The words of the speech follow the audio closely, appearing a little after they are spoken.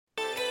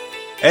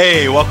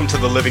Hey, welcome to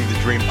the Living the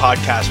Dream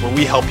podcast, where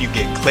we help you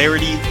get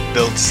clarity,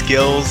 build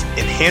skills,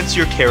 enhance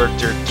your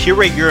character,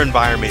 curate your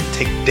environment,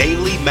 take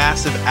daily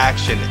massive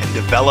action, and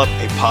develop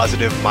a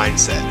positive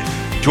mindset.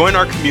 Join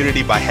our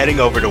community by heading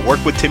over to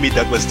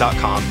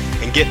workwithtimmydouglas.com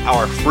and get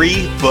our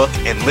free book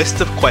and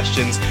list of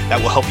questions that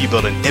will help you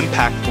build an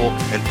impactful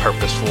and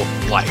purposeful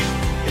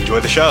life. Enjoy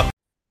the show.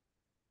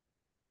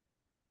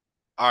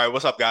 All right,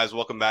 what's up, guys?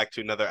 Welcome back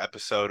to another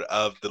episode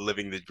of the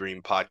Living the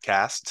Dream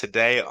podcast.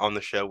 Today on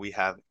the show, we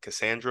have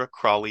Cassandra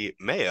Crawley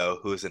Mayo,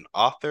 who is an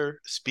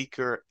author,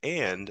 speaker,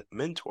 and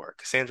mentor.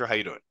 Cassandra, how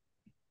you doing?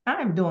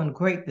 I'm doing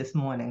great this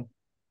morning.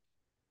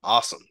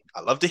 Awesome.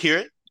 I love to hear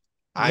it.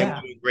 I'm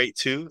Yeah. doing great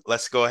too.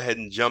 Let's go ahead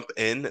and jump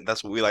in.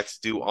 That's what we like to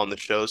do on the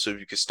show. So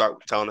if you could start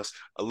with telling us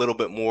a little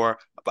bit more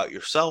about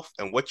yourself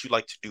and what you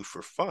like to do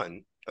for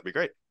fun, that'd be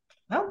great.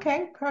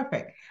 Okay,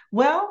 perfect.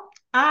 Well,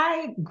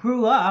 I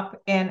grew up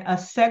in a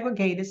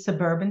segregated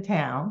suburban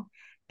town,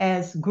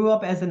 grew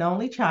up as an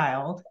only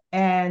child,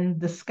 and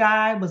the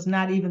sky was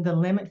not even the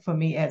limit for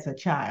me as a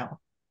child.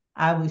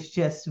 I was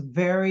just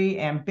very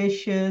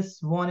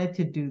ambitious, wanted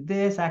to do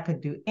this. I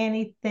could do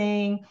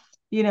anything.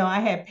 I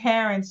had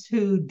parents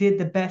who did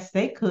the best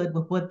they could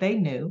with what they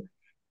knew.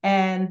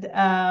 And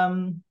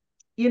I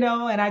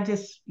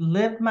just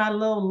lived my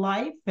little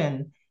life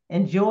and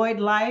enjoyed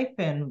life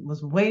and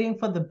was waiting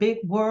for the big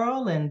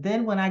world. And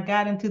then when I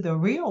got into the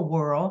real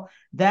world,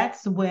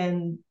 that's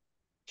when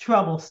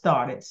trouble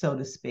started, so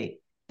to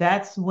speak.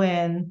 That's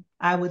when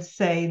I would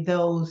say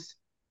those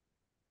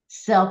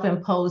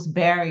self-imposed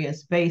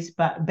barriers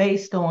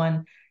based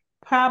on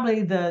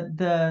probably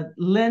the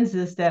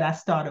lenses that I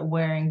started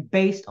wearing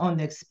based on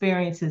the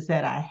experiences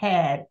that I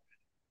had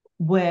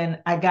when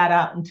I got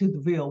out into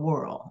the real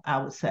world,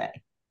 I would say.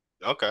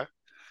 Okay.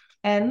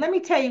 And let me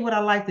tell you what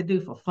I like to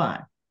do for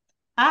fun.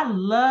 I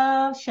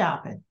love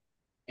shopping.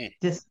 Mm.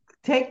 Just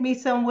take me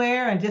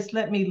somewhere and just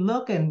let me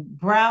look and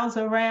browse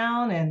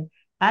around. And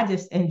I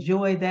just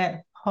enjoy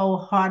that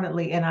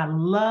wholeheartedly. And I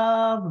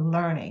love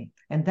learning.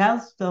 And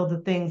those are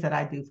the things that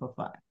I do for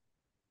fun.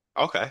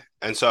 Okay.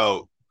 And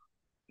so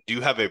do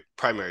you have a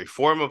primary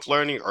form of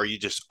learning, or are you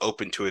just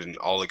open to it in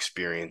all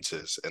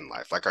experiences in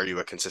life? Like, are you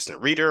a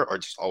consistent reader or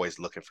just always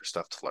looking for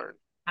stuff to learn?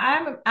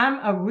 I'm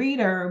a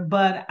reader,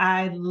 but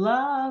I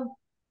love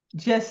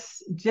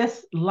just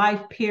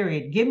life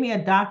period. Give me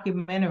a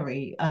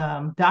documentary,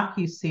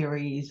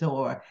 docu-series,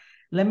 or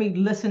let me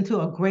listen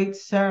to a great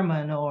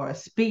sermon or a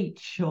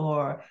speech,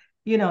 or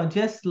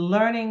just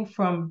learning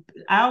from.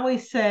 I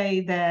always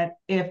say that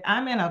if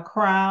I'm in a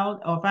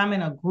crowd or if I'm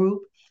in a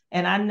group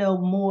and I know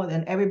more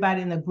than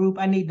everybody in the group,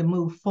 I need to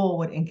move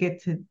forward and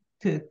get to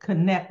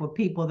connect with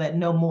people that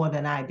know more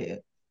than I do.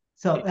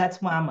 So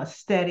that's why I'm a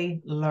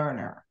steady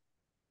learner.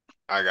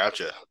 I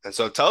gotcha. And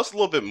so tell us a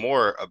little bit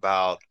more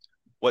about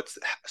what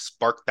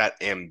sparked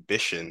that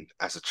ambition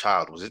as a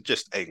child. Was it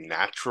just a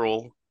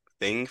natural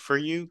thing for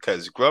you?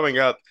 Because growing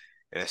up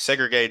in a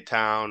segregated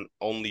town,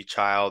 only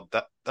child,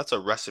 that's a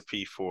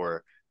recipe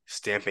for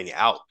stamping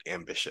out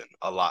ambition,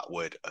 a lot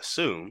would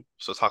assume.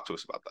 So talk to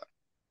us about that.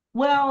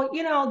 Well,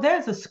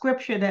 there's a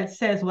scripture that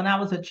says when I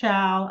was a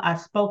child, I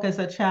spoke as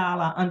a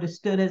child, I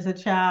understood as a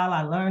child,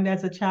 I learned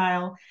as a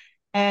child.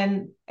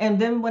 And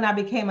then when I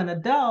became an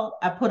adult,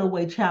 I put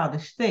away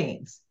childish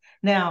things.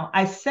 Now,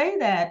 I say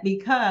that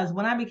because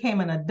when I became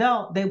an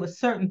adult, there were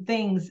certain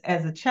things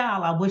as a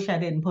child I wish I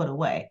didn't put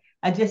away.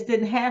 I just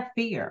didn't have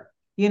fear.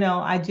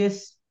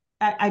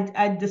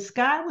 The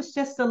sky was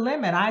just the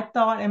limit. I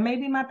thought, and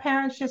maybe my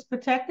parents just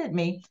protected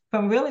me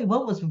from really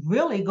what was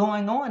really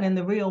going on in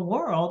the real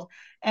world.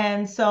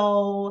 And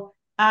so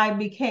I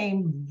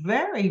became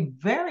very,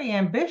 very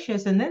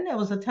ambitious. And then there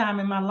was a time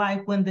in my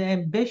life when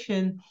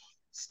the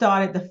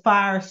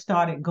fire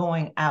started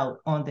going out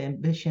on the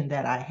ambition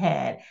that I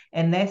had.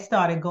 And that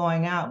started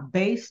going out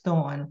based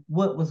on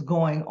what was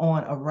going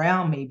on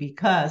around me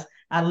because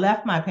I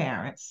left my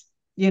parents.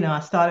 I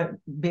started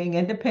being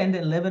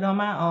independent, living on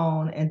my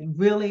own, and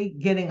really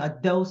getting a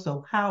dose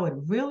of how it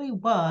really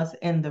was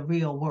in the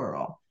real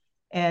world.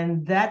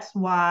 And that's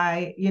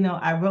why,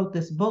 I wrote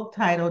this book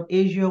titled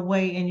Is Your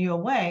Way in Your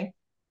Way?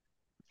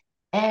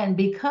 And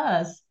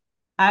because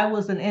I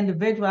was an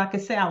individual, I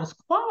could say I was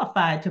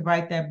qualified to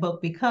write that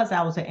book because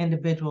I was an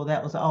individual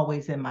that was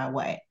always in my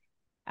way.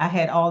 I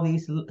had all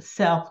these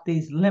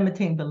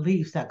limiting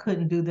beliefs. I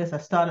couldn't do this. I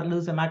started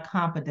losing my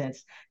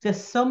confidence.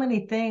 Just so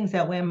many things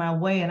that were in my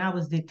way. And I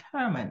was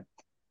determined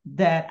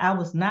that I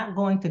was not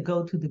going to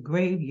go to the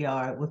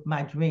graveyard with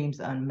my dreams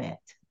unmet.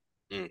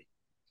 Mm.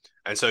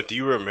 And so do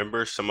you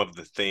remember some of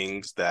the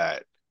things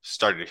that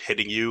started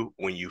hitting you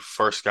when you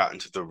first got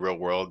into the real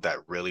world that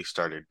really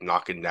started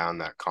knocking down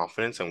that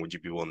confidence? And would you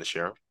be willing to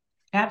share?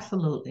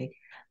 Absolutely.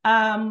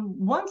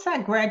 Once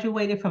I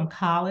graduated from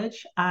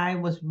college, I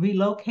was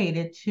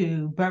relocated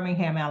to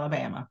Birmingham,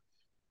 Alabama.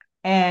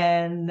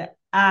 And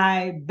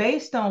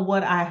based on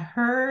what I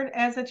heard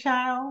as a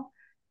child,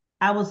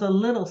 I was a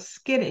little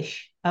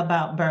skittish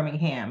about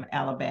Birmingham,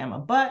 Alabama.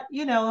 But,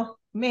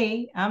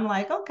 I'm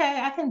like,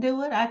 okay, I can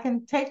do it. I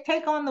can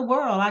take on the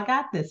world. I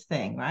got this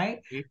thing,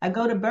 right? I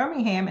go to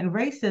Birmingham and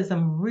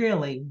racism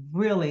really,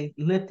 really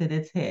lifted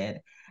its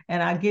head.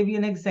 And I'll give you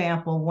an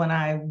example. When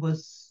I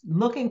was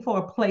looking for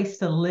a place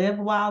to live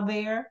while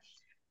there,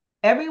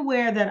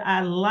 everywhere that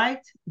I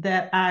liked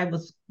that I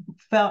was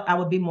felt I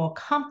would be more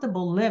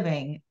comfortable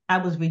living, I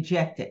was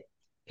rejected.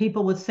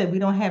 People would say, we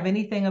don't have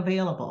anything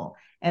available.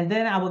 And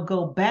then I would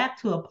go back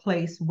to a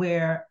place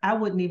where I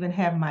wouldn't even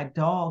have my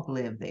dog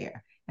live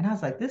there. And I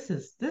was like, this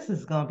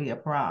is going to be a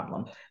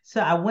problem.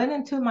 So I went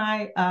into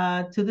my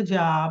to the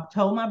job,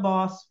 told my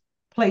boss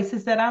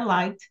places that I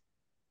liked.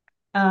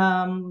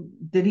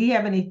 Did he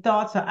have any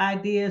thoughts or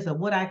ideas of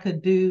what I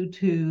could do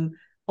to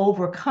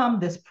overcome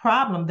this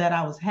problem that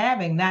I was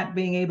having, not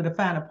being able to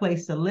find a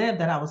place to live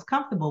that I was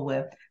comfortable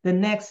with? The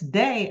next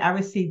day, I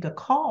received a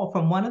call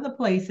from one of the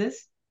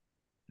places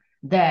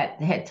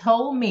that had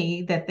told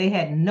me that they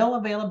had no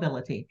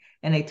availability,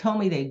 and they told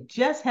me they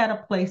just had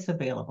a place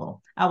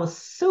available. I was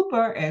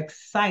super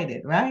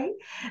excited, right?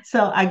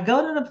 So I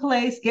go to the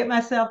place, get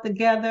myself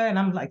together, and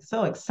I'm like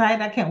so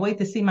excited. I can't wait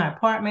to see my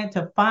apartment,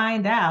 to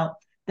find out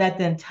that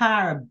the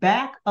entire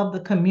back of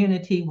the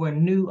community were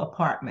new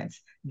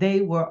apartments.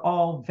 They were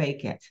all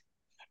vacant.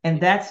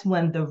 And that's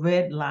when the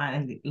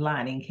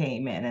lining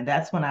came in. And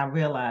that's when I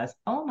realized,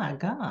 oh my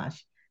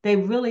gosh, they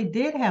really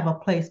did have a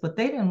place, but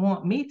they didn't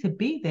want me to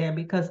be there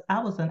because I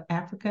was an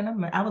African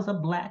American, I was a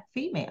Black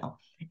female.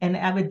 And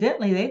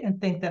evidently they didn't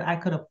think that I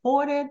could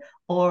afford it,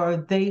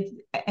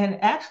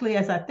 and actually,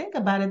 as I think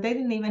about it, they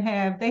didn't even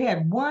have, they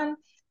had one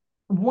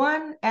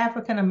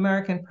African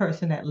American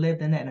person that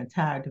lived in that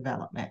entire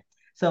development.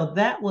 So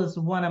that was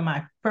one of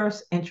my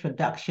first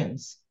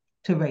introductions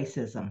to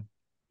racism.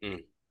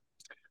 Mm.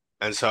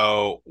 And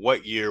so,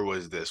 what year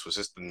was this? Was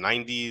this the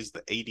 90s,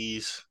 the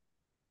 80s?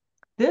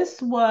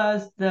 This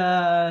was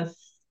the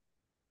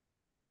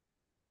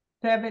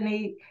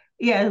 70,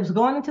 yeah, it was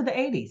going into the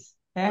 80s.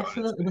 Going into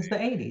Absolutely, it was the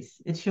 80s.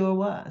 It sure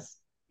was.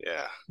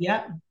 Yeah,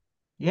 Yep,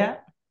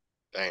 yep,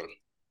 dang.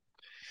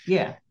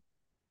 yeah.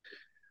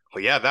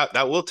 Well, yeah,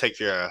 that will take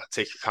your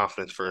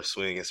confidence for a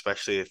swing,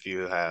 especially if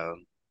you have.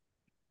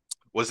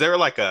 Was there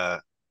like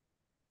a?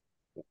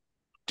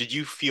 Did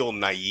you feel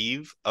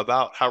naive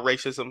about how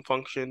racism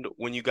functioned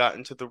when you got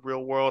into the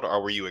real world,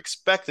 or were you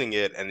expecting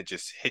it and it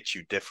just hit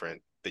you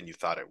different than you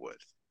thought it would?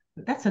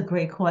 That's a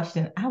great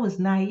question. I was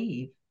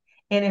naive.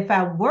 And if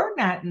I were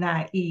not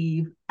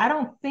naive, I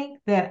don't think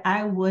that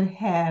I would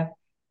have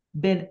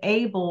been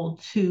able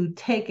to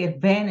take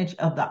advantage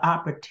of the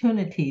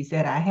opportunities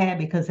that I had,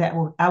 because I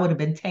would have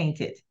been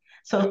tainted. Yeah,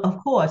 So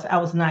of course I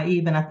was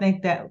naive, and I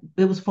think that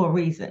it was for a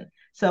reason.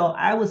 So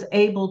I was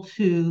able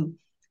to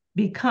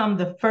become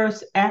the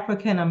first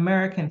African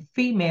American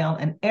female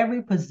in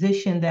every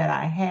position that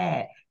I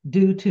had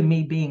due to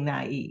me being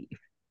naive.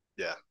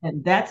 yeah,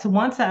 And that's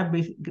once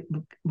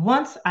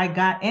I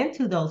got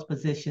into those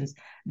positions,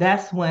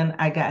 that's when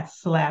I got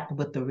slapped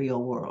with the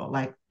real world.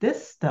 Like,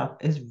 this stuff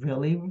is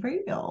really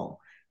real,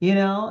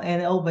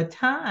 And over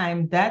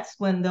time, that's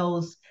when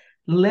those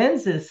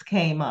lenses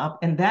came up,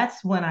 and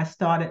that's when I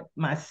started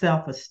my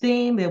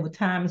self-esteem. There were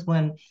times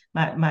when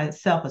my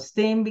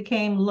self-esteem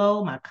became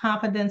low, my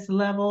confidence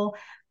level.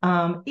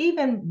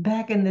 Even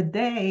back in the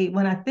day,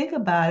 when I think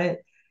about it,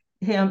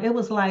 it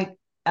was like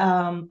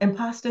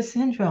imposter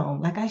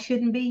syndrome, like I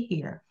shouldn't be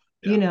here.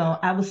 yeah.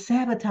 I was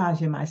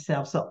sabotaging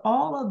myself. So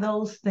all of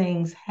those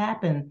things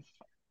happen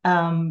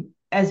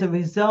as a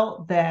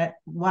result that,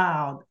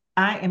 wow,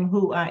 I am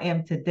who I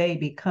am today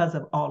because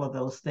of all of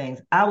those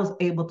things. I was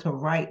able to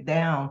write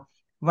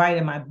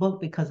in my book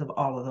because of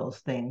all of those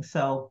things.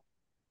 So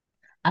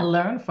I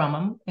learned from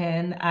them,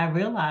 and I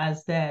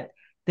realized that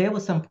there were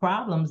some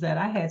problems that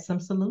I had some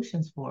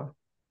solutions for.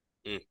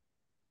 Mm,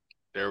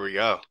 there we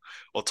go.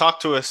 Well, talk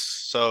to us.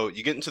 So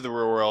you get into the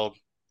real world,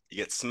 you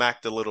get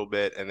smacked a little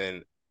bit, and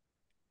then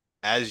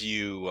as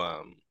you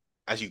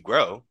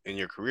grow in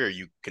your career,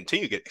 you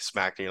continue to get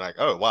smacked, and you're like,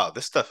 oh wow,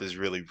 this stuff is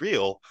really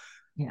real.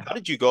 Yeah. How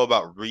did you go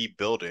about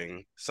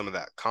rebuilding some of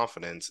that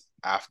confidence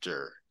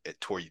after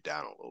it tore you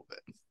down a little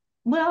bit?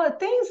 Well,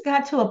 things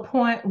got to a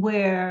point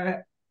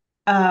where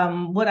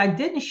what I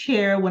didn't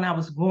share when I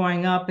was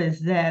growing up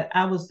is that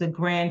I was the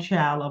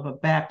grandchild of a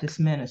Baptist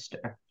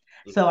minister.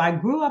 So I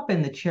grew up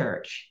in the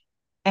church.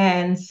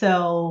 And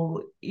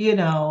so,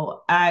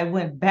 I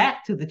went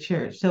back to the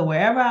church. So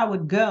wherever I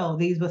would go,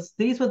 these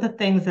were the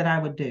things that I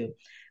would do.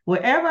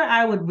 Wherever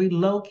I would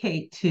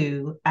relocate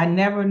to, I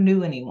never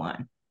knew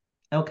anyone.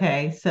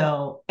 Okay.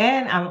 So,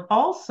 and I'm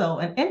also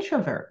an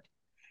introvert.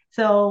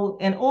 So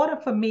in order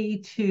for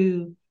me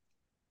to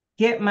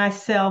get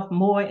myself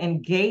more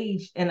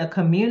engaged in a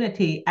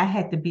community, I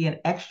had to be an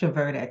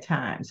extrovert at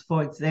times.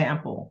 For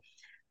example,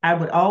 I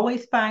would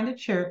always find a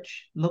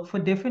church, look for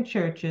different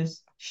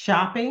churches.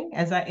 Shopping,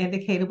 as I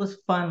indicated, was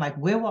fun. Like,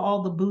 where were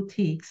all the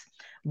boutiques?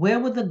 Where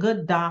were the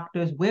good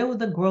doctors? Where were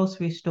the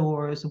grocery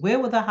stores? Where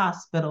were the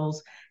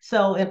hospitals?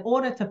 So, in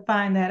order to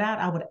find that out,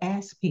 I would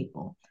ask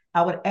people.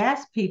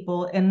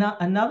 And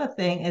another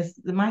thing is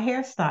my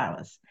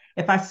hairstylist.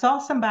 If I saw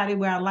somebody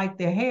where I liked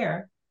their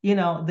hair,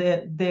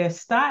 their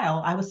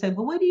style, I would say,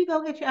 well, where do you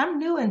go get I'm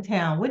new in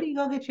town. Where do you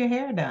go get your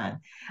hair done?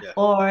 Yeah.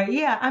 Or,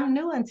 yeah, I'm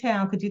new in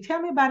town. Could you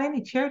tell me about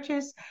any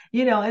churches?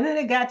 And then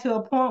it got to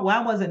a point where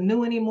I wasn't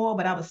new anymore,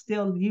 but I would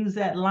still use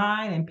that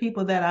line. And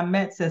people that I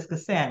met says,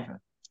 Cassandra,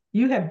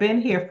 you have been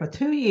here for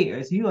 2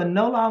 years. You are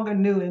no longer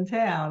new in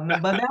town.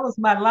 But that was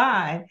my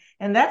line.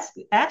 And that's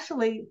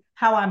actually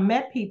how I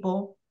met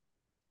people,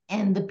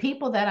 and the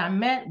people that I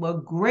met were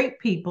great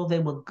people. They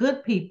were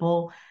good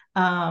people.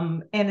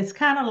 And it's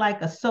kind of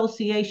like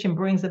association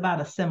brings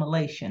about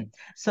assimilation.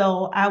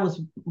 So I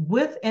was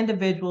with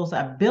individuals.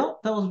 I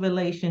built those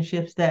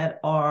relationships that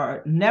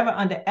are never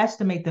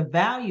underestimate the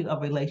value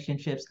of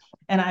relationships.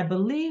 And I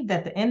believe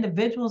that the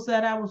individuals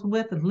that I was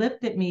with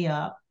lifted me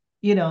up.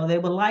 They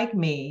were like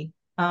me.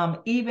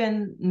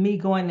 Even me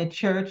going to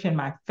church and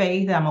my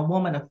faith, I'm a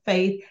woman of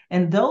faith.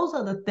 And those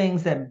are the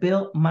things that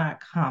built my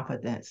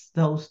confidence,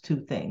 those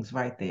two things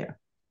right there.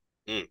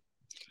 Mm.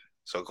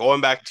 So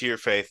going back to your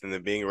faith and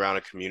then being around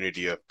a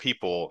community of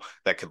people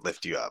that could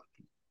lift you up.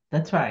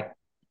 That's right.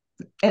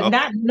 And Okay.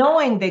 not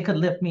knowing they could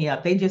lift me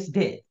up, they just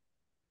did,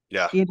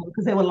 Yeah.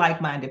 because they were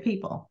like-minded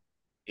people.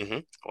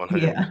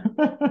 100%. Yeah.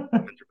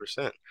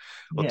 100%.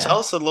 Well, Yeah. tell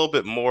us a little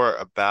bit more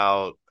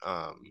about,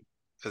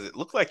 because it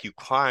looked like you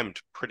climbed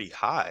pretty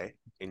high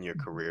in your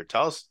career.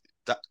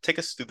 Take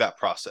us through that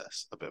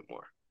process a bit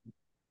more.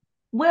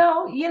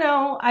 Well,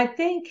 I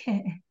think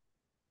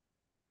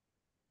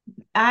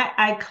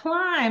I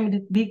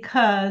climbed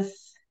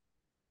because,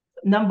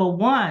 number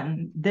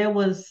one, there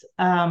was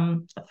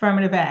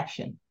affirmative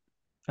action.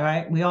 All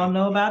right. We all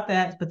know about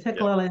that, Yeah.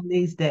 particularly in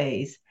these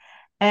days.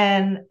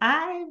 And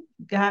I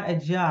got a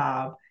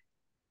job.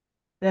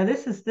 Now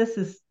this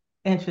is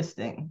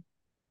interesting.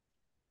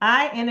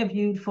 I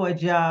interviewed for a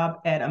job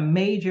at a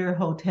major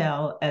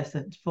hotel as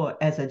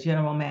a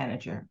general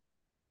manager.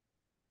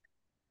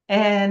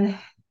 And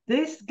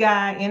this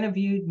guy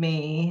interviewed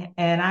me,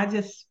 and I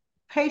just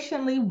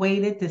patiently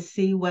waited to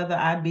see whether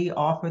I'd be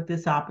offered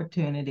this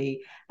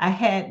opportunity. I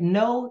had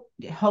no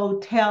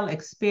hotel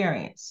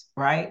experience,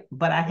 right?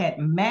 But I had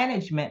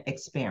management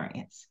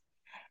experience.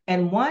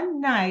 And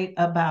one night,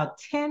 about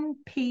 10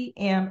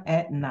 p.m.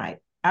 at night,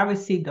 I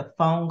received a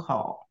phone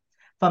call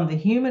from the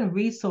human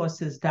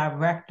resources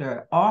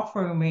director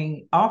offering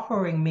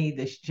me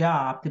this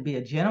job to be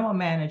a general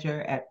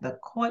manager at the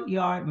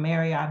Courtyard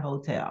Marriott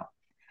Hotel.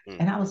 Mm.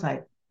 And I was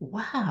like,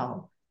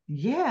 wow,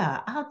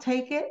 yeah, I'll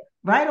take it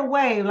right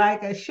away.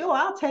 Like, sure,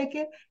 I'll take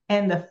it.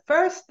 And the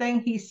first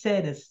thing he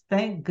said is,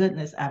 thank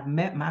goodness I've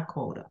met my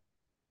quota.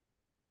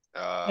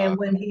 Uh, And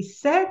when he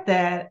said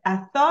that,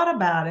 I thought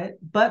about it,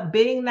 but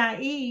being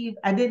naive,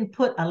 I didn't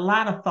put a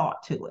lot of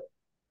thought to it.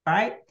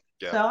 Right.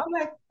 yeah. So I'm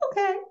like,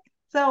 okay.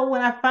 So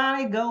when I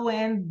finally go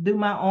in, do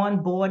my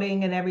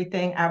onboarding and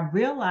everything, I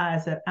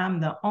realize that I'm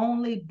the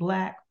only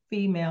Black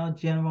female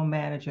general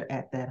manager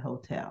at that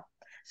hotel.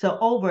 So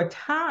over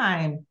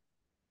time,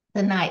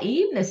 the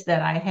naiveness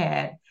that I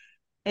had,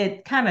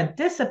 it kind of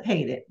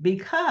dissipated,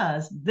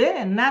 because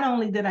then not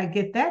only did I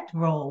get that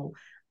role,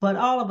 but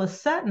all of a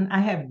sudden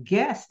I have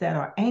guests that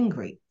are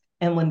angry.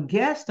 And when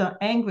guests are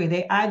angry,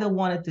 they either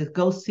wanted to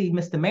go see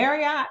Mr.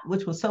 Marriott,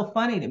 which was so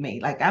funny to me.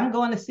 Like, I'm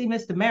going to see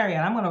Mr. Marriott,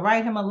 I'm going to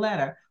write him a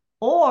letter,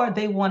 or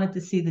they wanted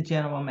to see the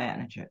general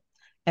manager.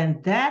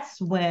 And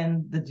that's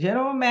when the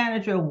general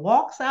manager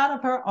walks out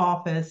of her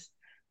office,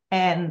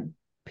 and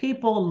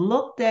people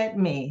looked at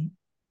me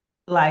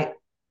like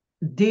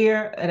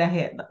deer and I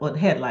had with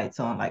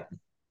headlights on, like,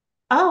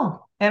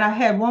 oh. And I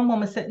had one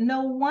woman said,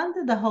 no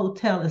wonder the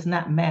hotel is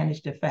not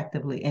managed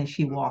effectively. And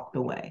she walked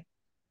away.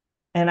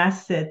 And I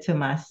said to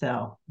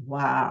myself,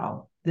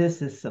 wow,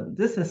 this is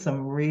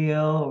some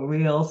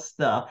real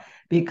stuff.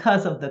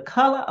 Because of the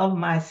color of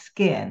my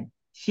skin,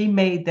 she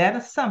made that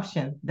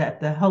assumption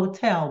that the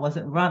hotel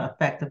wasn't run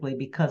effectively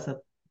because of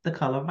the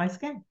color of my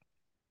skin.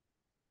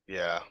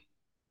 Yeah.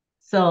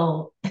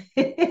 So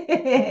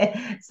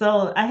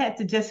so I had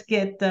to just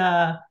get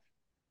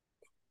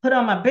put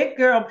on my big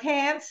girl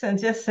pants and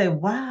just say,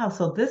 wow,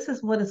 so this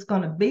is what it's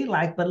going to be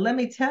like. But let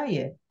me tell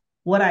you,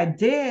 what I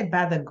did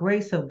by the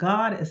grace of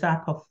God is I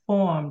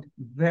performed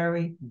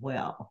very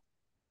well.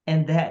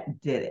 And that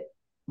did it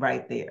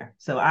right there.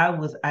 So I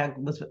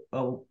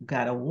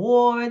got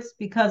awards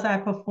because I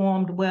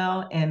performed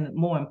well. And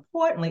more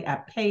importantly, I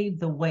paved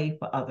the way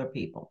for other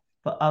people,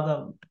 for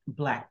other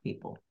Black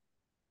people.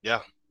 Yeah.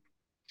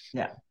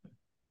 Yeah.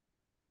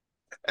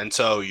 And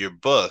so your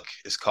book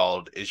is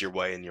called Is Your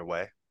Way in Your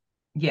Way?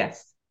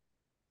 Yes.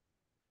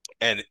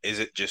 And is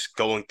it just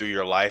going through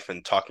your life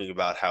and talking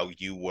about how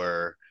you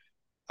were,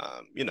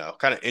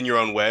 kind of in your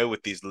own way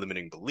with these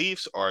limiting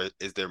beliefs, or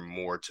is there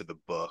more to the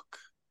book?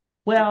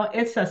 Well,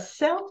 it's a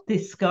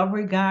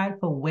self-discovery guide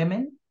for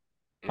women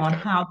on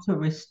Okay. how to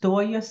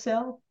restore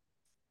yourself,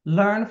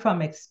 learn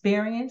from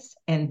experience,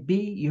 and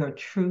be your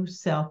true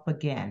self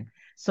again.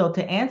 So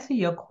to answer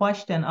your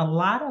question, a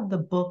lot of the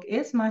book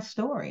is my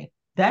story.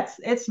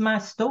 It's my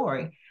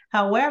story.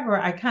 However,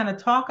 I kind of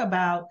talk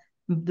about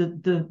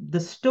the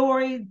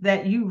story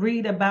that you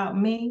read about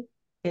me,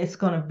 you're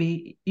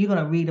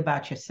gonna read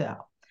about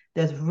yourself.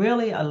 There's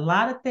really a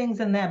lot of things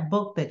in that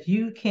book that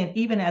you can,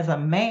 even as a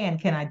man,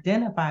 can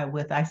identify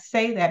with. I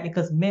say that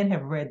because men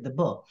have read the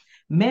book.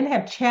 Men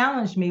have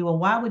challenged me, well,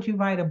 why would you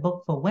write a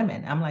book for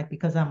women? I'm like,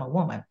 because I'm a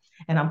woman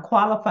and I'm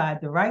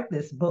qualified to write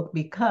this book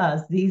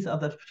because these are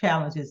the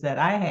challenges that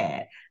I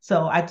had.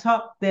 So I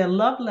talk their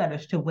love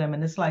letters to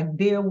women. It's like,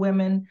 dear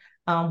women,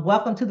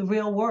 welcome to the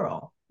real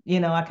world.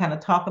 I kind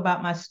of talk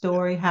about my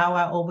story, how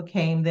I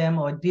overcame them,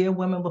 or dear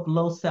women with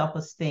low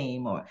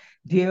self-esteem, or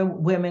dear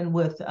women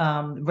with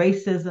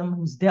racism,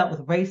 who's dealt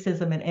with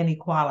racism and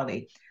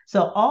inequality.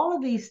 So all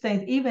of these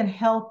things, even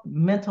health,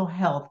 mental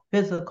health,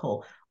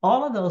 physical,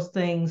 all of those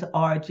things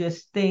are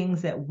just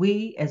things that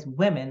we as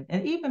women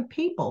and even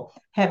people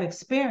have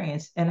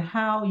experienced and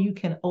how you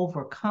can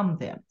overcome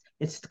them.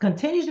 It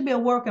continues to be a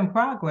work in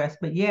progress,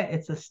 but yet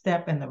it's a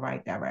step in the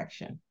right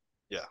direction.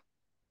 Yeah.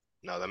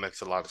 No, that makes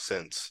a lot of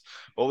sense.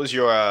 What was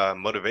your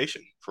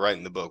motivation for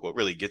writing the book? What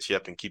really gets you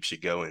up and keeps you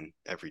going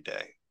every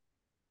day?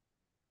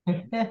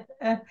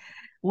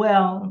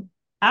 Well,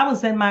 I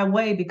was in my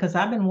way because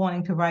I've been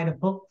wanting to write a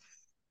book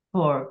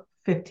for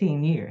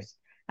 15 years.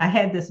 I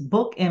had this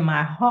book in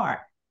my heart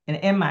and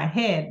in my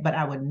head, but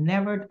I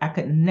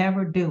could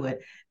never do it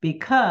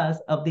because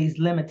of these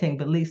limiting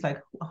beliefs. Like,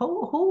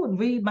 who would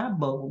read my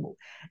book?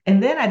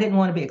 And then I didn't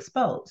want to be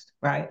exposed,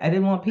 right? I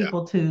didn't want Yeah.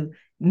 people to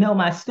know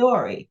my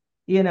story.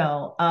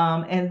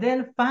 And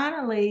then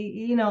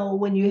finally,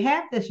 when you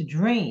have this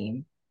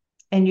dream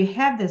and you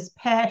have this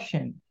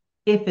passion,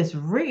 if it's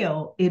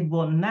real, it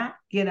will not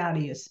get out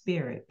of your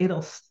spirit.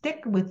 It'll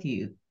stick with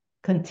you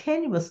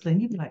continuously.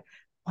 And you'd be like,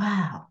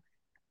 wow,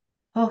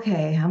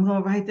 okay, I'm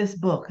going to write this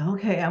book.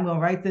 Okay, I'm going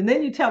to write. And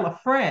then you tell a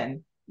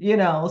friend,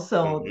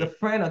 so the Hmm.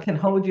 friend can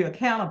hold you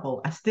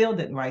accountable. I still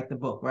didn't write the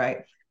book, right?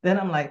 Then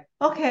I'm like,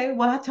 okay,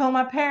 well, I told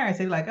my parents.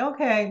 They're like,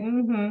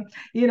 okay,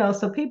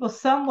 so people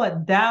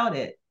somewhat doubt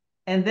it.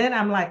 And then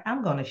I'm like,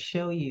 I'm going to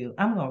show you,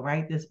 I'm going to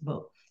write this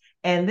book.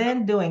 And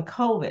then during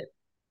COVID,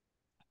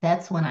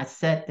 that's when I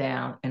sat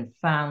down and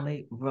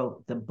finally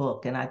wrote the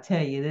book. And I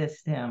tell you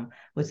this, Tim,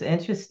 what's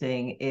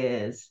interesting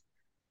is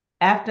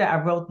after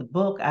I wrote the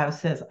book, I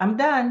says, I'm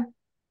done.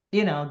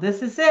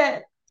 This is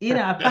it.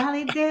 I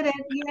finally did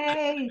it.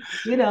 Yay.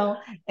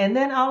 And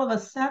then all of a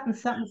sudden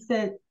something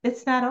said,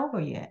 it's not over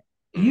yet.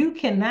 Mm, You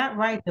cannot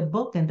write the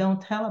book and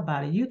don't tell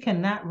about it. You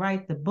cannot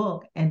write the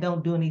book and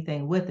don't do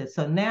anything with it.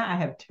 So now I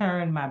have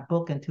turned my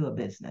book into a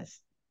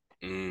business.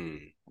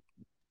 mm,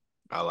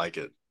 I like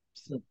it.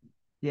 So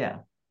yeah,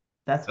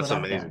 that's what That's I've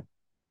amazing. done.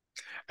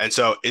 And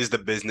so is the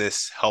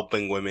business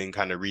helping women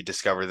kind of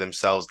rediscover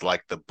themselves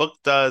like the book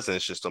does? And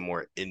it's just a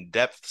more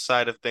in-depth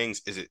side of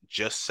things? Is it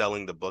just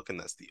selling the book and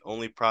that's the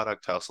only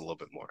product? Tell us a little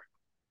bit more.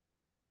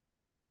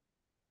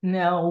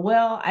 No,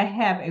 well, I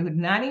have a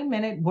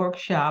 90-minute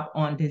workshop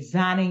on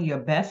designing your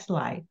best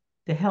life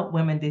to help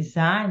women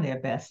design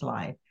their best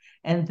life.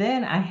 And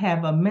then I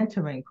have a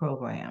mentoring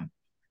program,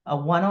 a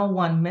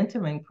one-on-one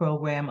mentoring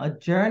program, a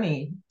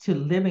journey to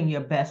living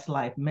your best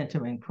life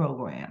mentoring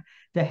program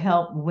to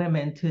help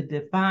women to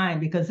define,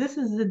 because this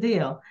is the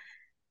deal.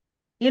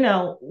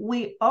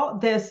 We all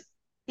there's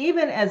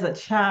even as a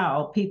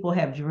child, people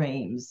have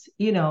dreams.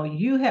 You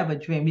have a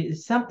dream.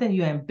 It's something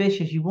you're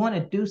ambitious. You want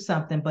to do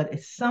something, but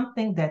it's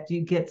something that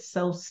you get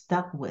so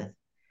stuck with.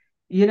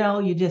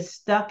 You're just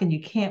stuck and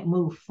you can't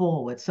move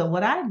forward. So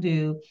what I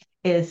do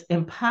is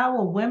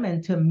empower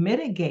women to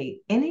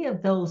mitigate any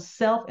of those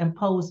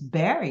self-imposed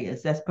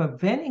barriers that's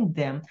preventing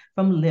them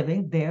from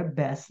living their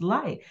best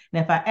life.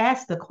 Now, if I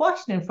ask the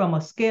question from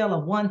a scale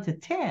of 1 to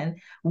 10,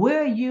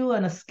 where are you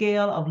on a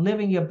scale of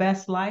living your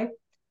best life?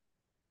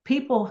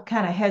 People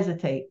kind of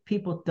hesitate.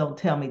 People don't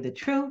tell me the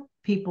truth.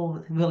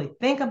 People really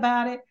think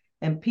about it.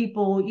 And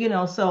people,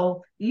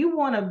 so you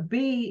want to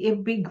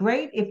it'd be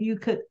great if you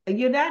could,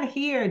 you're not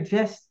here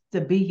just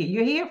to be here.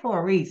 You're here for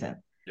a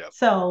reason. Yep.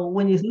 So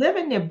when you're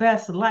living your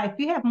best life,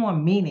 you have more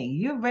meaning.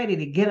 You're ready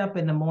to get up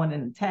in the morning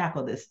and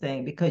tackle this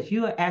thing because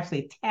you are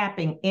actually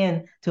tapping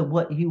into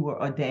what you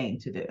were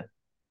ordained to do.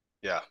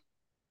 Yeah,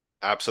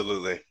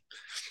 absolutely.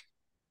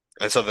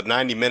 And so the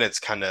 90 minutes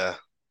kind of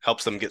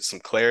helps them get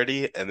some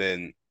clarity and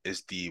then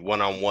is the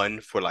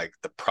one-on-one for like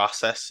the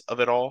process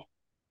of it all.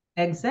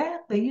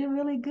 Exactly. You're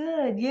really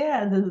good.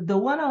 Yeah. The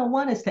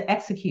one-on-one is to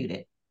execute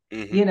it.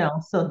 Hmm.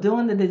 So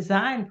during the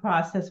design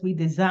process, we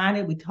design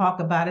it, we talk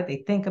about it,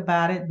 they think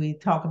about it, we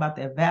talk about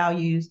their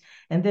values.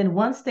 And then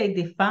once they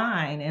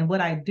define, and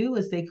what I do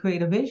is they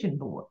create a vision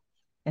board.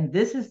 And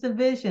this is the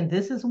vision,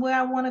 this is where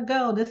I want to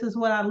go, this is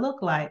what I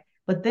look like.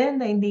 But then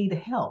they need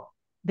help,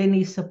 they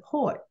need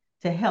support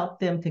to help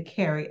them to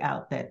carry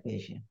out that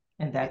vision.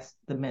 And that's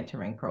the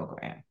mentoring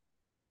program.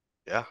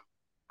 Yeah.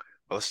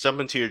 Well, let's jump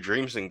into your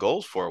dreams and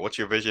goals for it. What's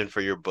your vision for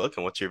your book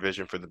and what's your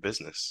vision for the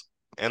business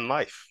and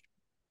life?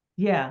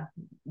 Yeah.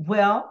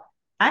 Well,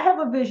 I have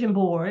a vision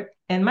board,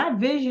 and my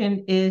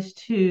vision is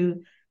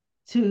to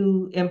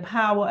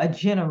empower a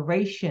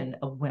generation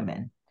of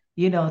women,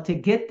 to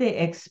get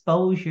the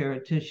exposure,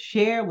 to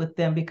share with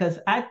them, because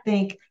I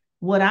think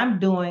what I'm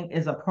doing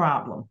is a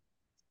problem.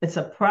 It's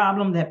a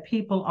problem that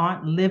people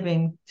aren't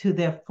living to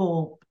their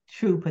full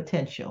true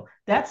potential.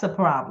 That's a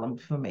problem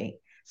for me.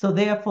 So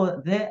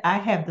therefore, that I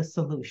have the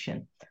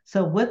solution.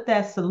 So with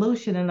that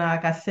solution, and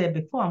like I said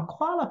before, I'm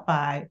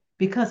qualified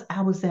because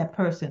I was that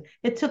person.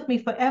 It took me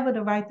forever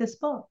to write this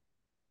book.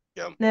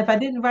 Yep. Now, if I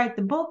didn't write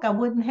the book, I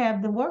wouldn't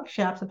have the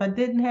workshops. If I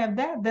didn't have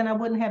that, then I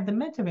wouldn't have the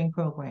mentoring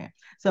program.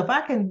 So if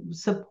I can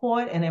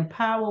support and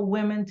empower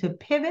women to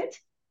pivot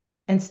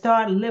and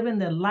start living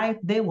the life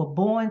they were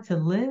born to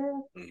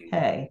live, Mhm.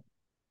 hey,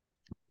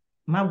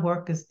 my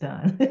work is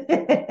done.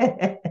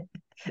 There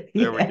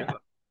we Yeah, go.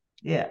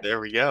 yeah. There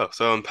we go.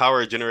 So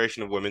empower a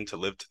generation of women to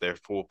live to their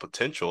full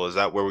potential. Is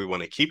that where we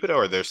want to keep it,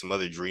 or are there some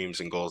other dreams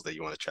and goals that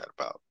you want to chat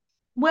about?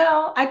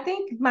 Well, I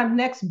think my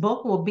next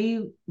book will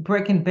be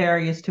Breaking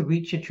Barriers to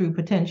Reach Your True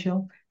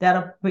Potential.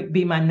 That'll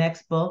be my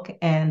next book.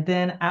 And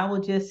then I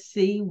will just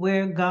see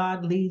where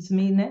God leads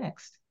me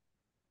next.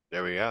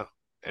 There we go.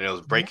 And it was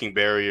Yeah. breaking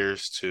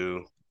barriers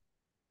to,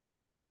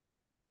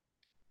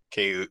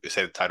 can you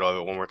say the title of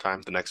it one more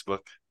time? The next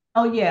book?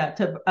 Oh yeah,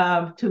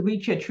 to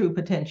reach your true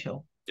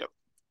potential. Yep.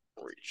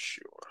 Reach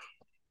your.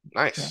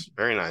 Yeah. Nice.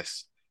 Very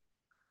nice.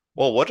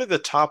 Well, what are the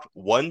top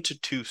 1 to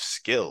 2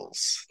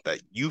 skills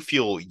that you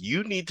feel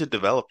you need to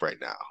develop right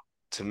now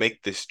to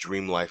make this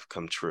dream life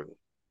come true?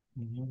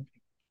 Mhm.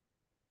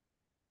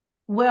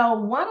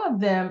 Well, one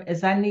of them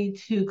is I need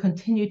to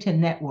continue to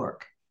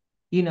network.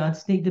 I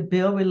just need to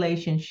build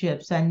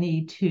relationships. I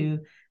need to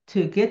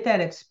get that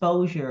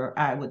exposure,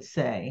 I would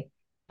say,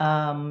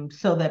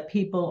 so that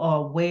people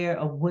are aware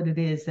of what it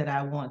is that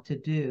I want to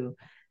do.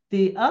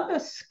 The other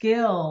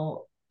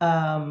skill,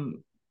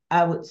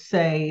 I would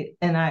say,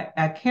 and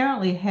I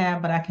currently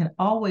have, but I can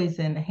always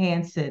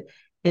enhance it,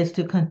 is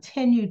to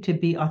continue to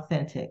be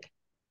authentic.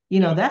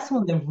 Yeah. That's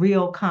when the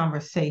real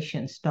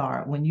conversations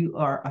start, when you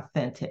are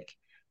authentic.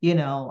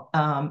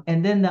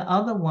 And then the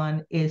other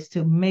one is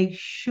to make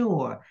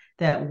sure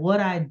that what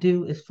I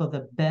do is for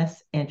the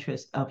best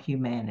interest of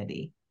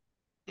humanity,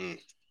 Mm.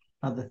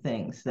 of the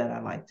things that I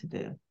like to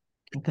do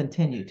and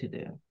continue to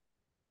do.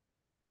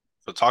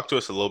 So talk to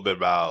us a little bit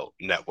about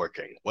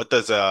networking. What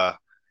does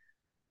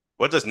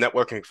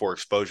networking for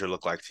exposure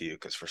look like to you?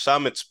 Because for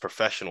some, it's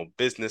professional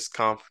business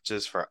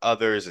conferences. For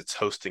others, it's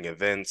hosting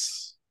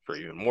events. For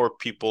even more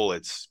people,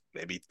 it's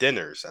maybe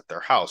dinners at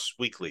their house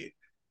weekly.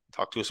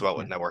 Talk to us about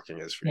Yeah. what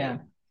networking is for you. Yeah.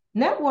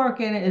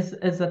 Networking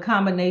is a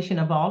combination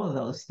of all of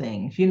those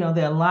things. There are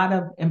a lot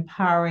of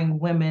empowering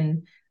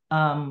women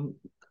um,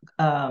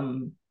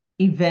 um,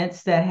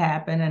 events that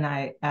happen, and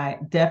I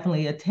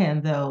definitely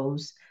attend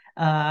those.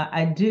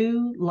 I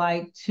do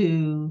like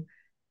to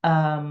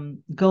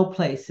go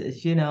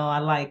places. I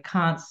like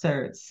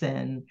concerts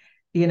and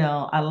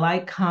I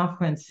like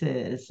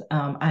conferences.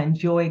 I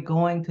enjoy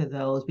going to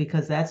those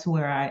because that's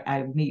where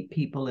I meet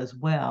people as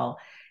well.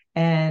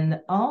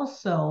 And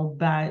also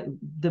by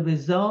the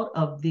result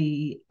of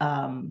the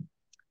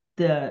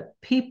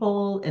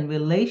people and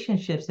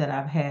relationships that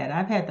I've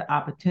had the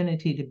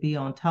opportunity to be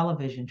on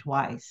television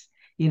twice,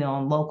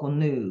 on local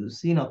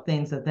news,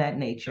 things of that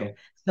nature.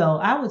 So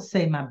I would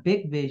say my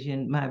big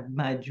vision,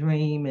 my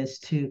dream is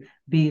to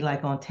be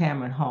like on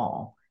Tamron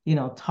Hall,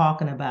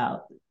 talking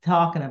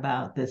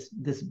about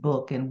this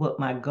book and what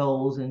my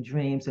goals and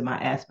dreams and my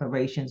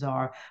aspirations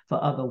are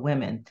for other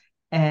women.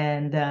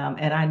 And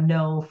I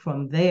know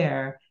from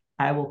there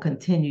I will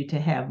continue to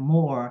have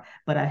more,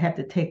 but I have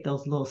to take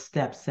those little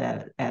steps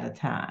at a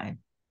time.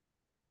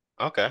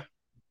 Okay,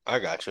 I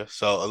gotcha.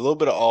 So a little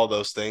bit of all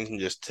those things and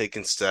just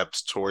taking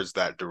steps towards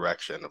that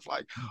direction of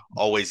like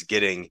always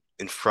getting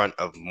in front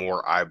of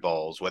more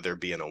eyeballs, whether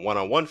it be in a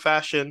one-on-one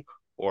fashion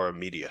or a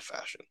media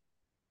fashion.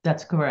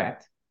 That's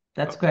correct.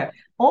 That's Okay. correct.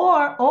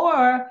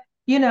 Or,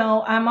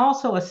 I'm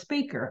also a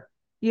speaker,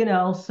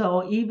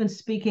 so even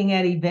speaking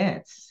at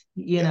events,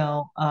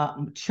 Yeah,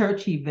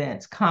 church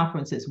events,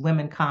 conferences,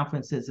 women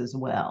conferences as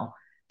well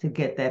to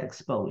get that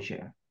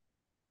exposure.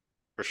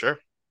 for sure.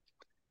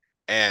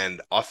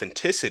 And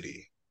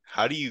authenticity,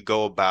 how do you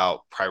go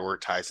about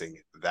prioritizing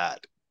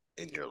that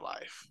in your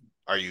life?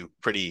 Are you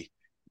pretty,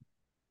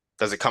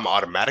 does it come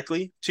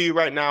automatically to you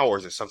right now, or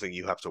is it something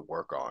you have to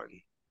work on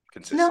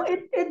No,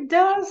 consistently? it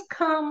does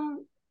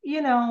come,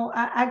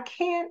 I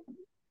can't,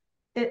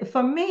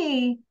 for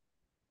me,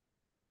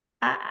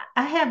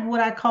 I have what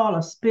I call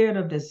a spirit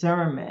of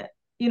discernment.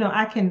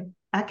 I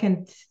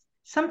can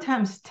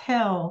sometimes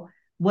tell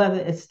whether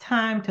it's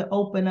time to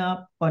open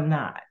up or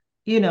not,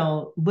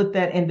 with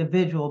that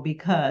individual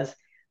because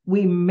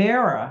we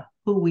mirror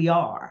who we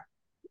are,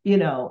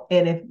 and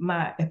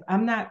if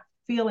I'm not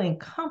feeling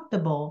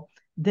comfortable,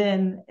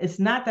 then it's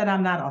not that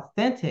I'm not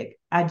authentic.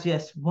 I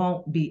just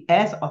won't be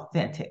as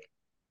authentic,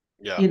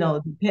 Yeah,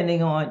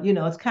 depending on,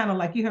 it's kind of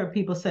like you heard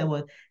people say,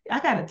 well, I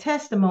got a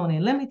testimony.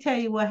 Let me tell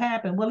you what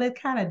happened. Well,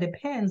 it kind of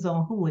depends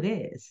on who it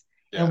is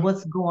and yeah,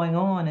 what's going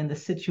on in the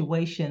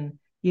situation,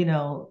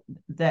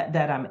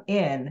 that I'm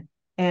in.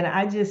 And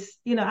I just,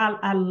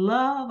 I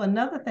love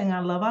another thing I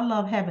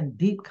love having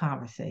deep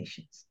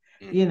conversations.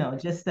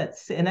 Just that.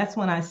 And that's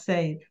when I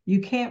say you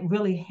can't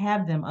really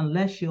have them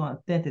unless you're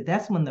authentic.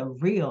 That's when the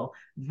real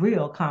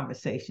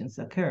conversations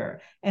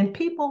occur. And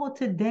people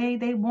today,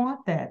 they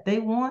want that. They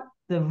want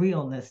the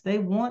realness. They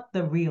want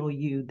the real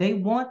you. They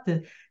want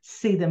to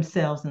see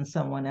themselves in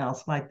someone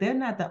else. Like they're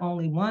not the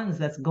only ones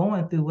that's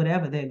going through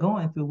whatever they're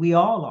going through. We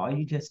all are.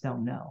 You just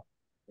don't know.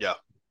 Yeah.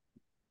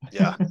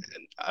 Yeah. And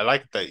I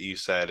like that you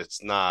said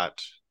it's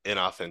not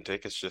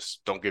inauthentic. It's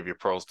just don't give your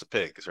pearls to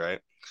pigs, right?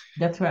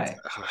 That's right.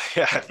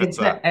 Yeah, if it's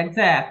a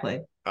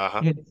Exactly.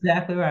 uh-huh.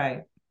 Exactly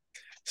right.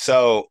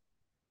 So,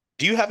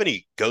 do you have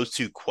any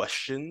go-to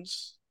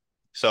questions?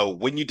 So,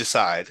 when you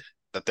decide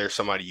that there's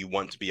somebody you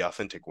want to be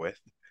authentic with,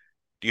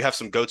 do you have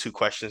some go-to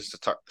questions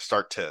to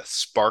start to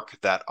spark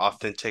that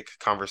authentic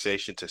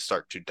conversation to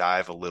start to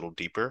dive a little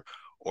deeper?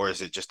 Or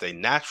is it just a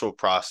natural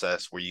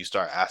process where you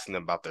start asking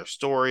them about their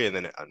story and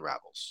then it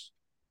unravels?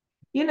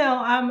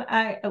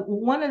 I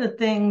one of the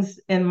things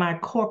in my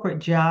corporate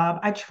job,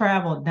 I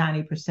traveled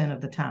 90%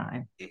 of the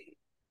time.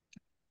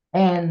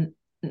 And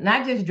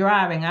not just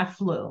driving, I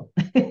flew.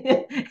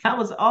 I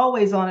was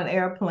always on an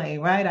airplane,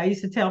 right? I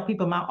used to tell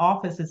people my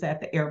office is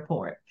at the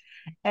airport.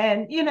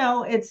 And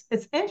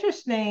it's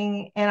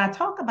interesting, and I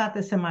talk about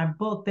this in my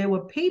book. There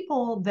were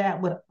people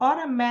that would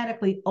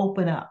automatically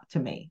open up to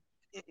me.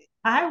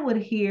 I would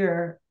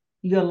hear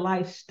your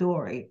life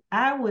story.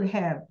 I would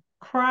have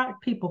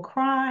people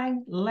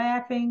crying,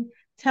 laughing,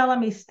 telling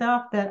me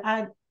stuff that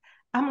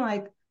I'm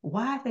like,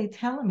 why are they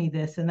telling me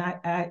this? And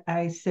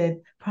I said,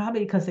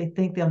 probably because they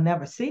think they'll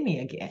never see me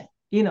again.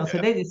 So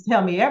Yeah. they just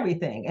tell me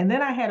everything. And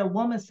then I had a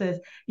woman says,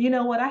 you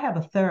know what? I have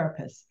a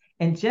therapist.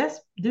 And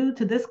just due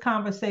to this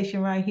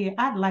conversation right here,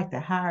 I'd like to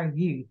hire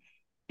you.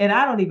 And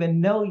I don't even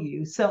know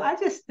you. So I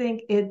just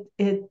think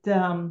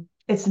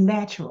it's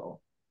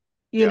natural,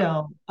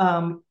 Yeah.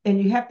 and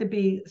you have to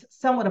be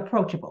somewhat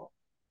approachable,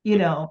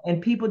 Mhm.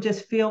 and people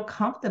just feel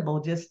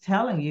comfortable just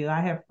telling you. I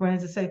have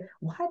friends that say,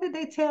 why did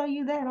they tell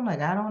you that? I'm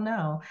like, I don't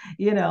know,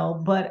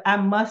 but I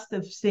must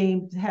have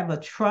seemed to have a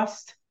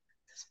trust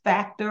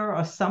factor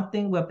or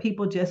something where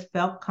people just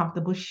felt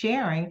comfortable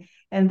sharing.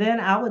 And then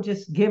I would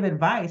just give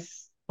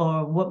advice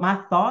or what my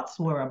thoughts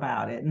were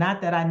about it.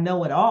 Not that I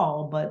know it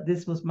all, but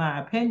this was my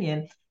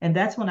opinion. And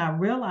that's when I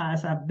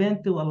realized I've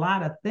been through a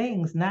lot of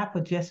things, not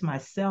for just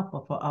myself,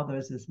 but for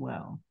others as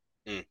well.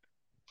 Mm.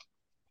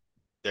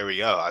 There we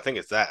go. I think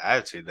it's that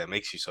attitude that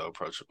makes you so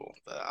approachable.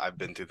 I've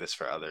been through this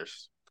for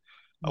others.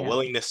 A Yeah.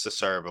 willingness to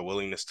serve, a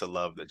willingness to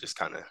love that just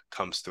kind of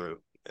comes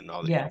through in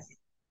all that you do. Yes.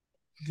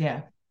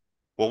 Yeah.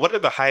 Well, what are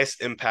the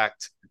highest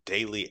impact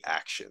daily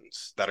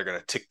actions that are going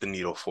to tick the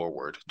needle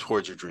forward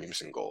towards your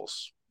dreams and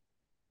goals?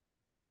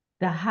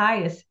 The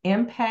highest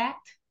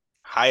impact.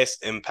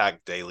 Highest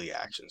impact daily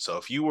action. So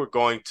if you were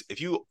going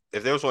to,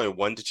 if there was only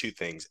one to two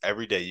things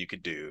every day you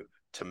could do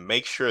to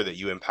make sure that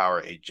you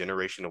empower a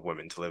generation of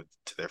women to live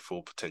to their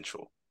full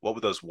potential, what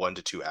would those one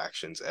to two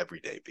actions every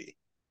day be?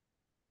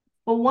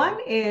 Well, one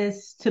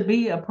is to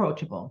be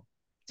approachable,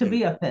 to Mm,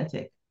 be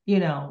authentic,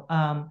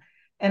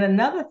 and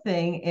another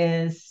thing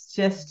is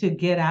just to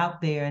get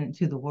out there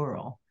into the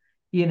world.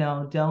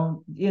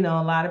 Don't, a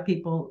lot of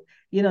people,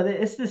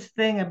 it's this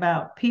thing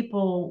about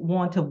people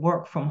want to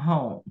work from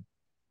home.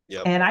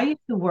 yep. And I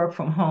used to work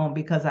from home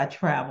because I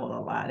traveled a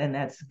lot, and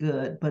that's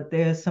good. But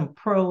there's some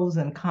pros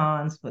and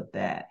cons with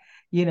that.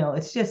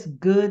 It's just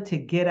good to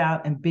get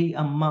out and be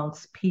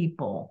amongst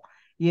people,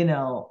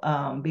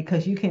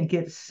 because you can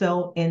get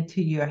so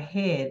into your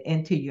head,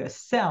 into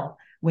yourself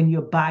when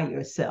you're by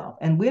yourself.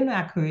 And we're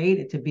not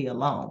created to be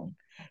alone.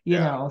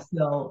 Yeah.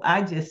 So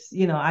I just,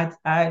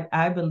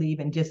 I believe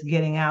in just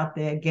getting out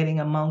there, getting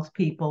amongst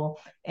people.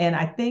 And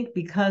I think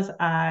because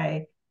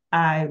I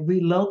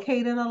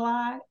relocated a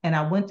lot and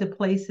I went to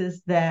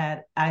places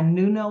that I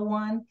knew no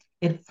one.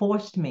 It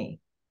forced me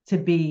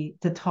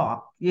to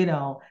talk.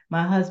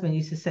 My husband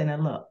used to say, now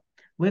look,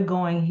 we're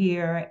going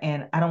here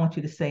and I don't want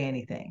you to say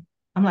anything.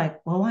 I'm like,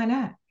 well, why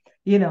not?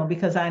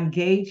 Because I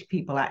engage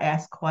people, I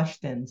ask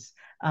questions,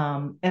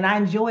 and I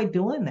enjoy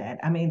doing that.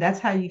 I mean, that's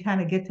how you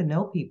kind of get to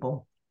know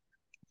people.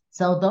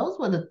 So those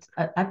were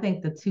I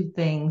think the two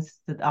things,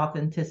 the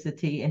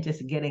authenticity and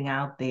just getting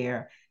out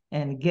there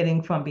and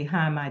getting from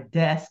behind my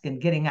desk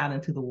and getting out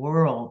into the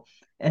world.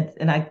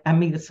 And I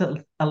meet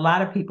a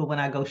lot of people when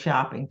I go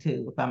shopping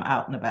too, if I'm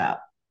out and about.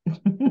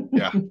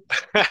 Yeah.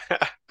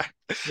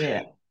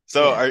 Yeah,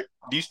 So yeah. are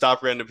do you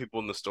stop random people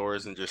in the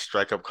stores and just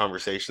strike up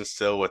conversations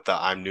still with the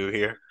I'm new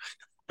here?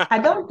 I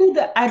don't do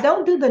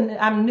the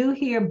I'm new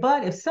here,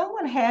 but if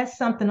someone has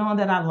something on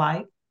that I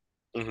like,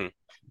 Hmm.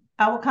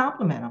 I will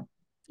compliment them.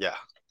 Yeah.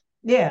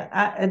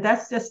 Yeah,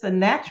 that's just a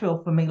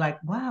natural for me.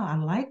 Like, wow, I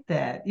like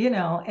that,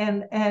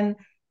 and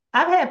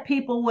I've had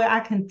people where I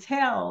can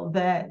tell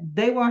that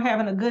they weren't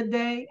having a good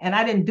day, and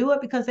I didn't do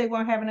it because they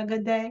weren't having a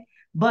good day,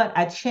 but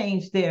I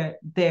changed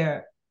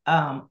their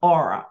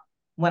aura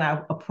when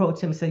I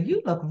approached him and said,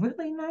 "You look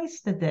really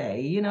nice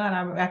today," and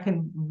I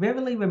can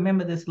vividly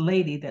remember this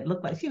lady that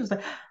looked like she was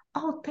like,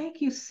 "Oh, thank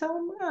you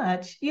so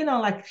much,"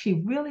 like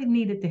she really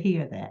needed to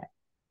hear that,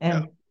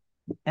 Yeah. and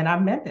and I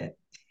meant it.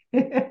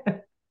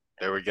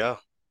 There we go.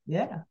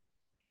 Yeah.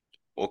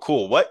 Well,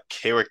 cool. What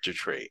character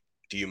trait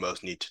do you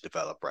most need to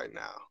develop right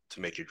now to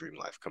make your dream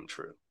life come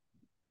true?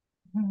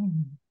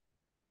 Hmm.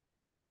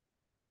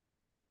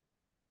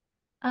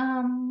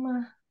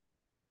 Um,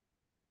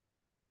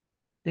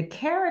 the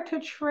character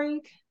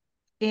trait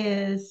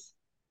is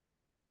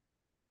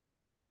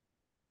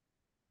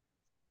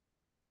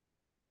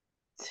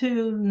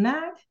to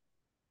not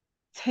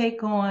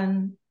take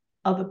on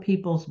other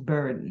people's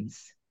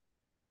burdens.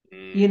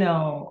 You Mm,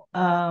 know,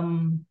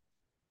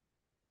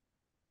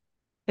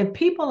 if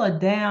people are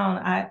down,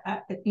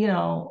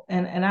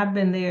 and I've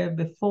been there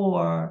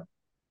before,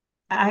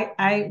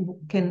 I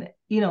can,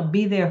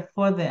 be there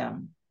for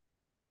them,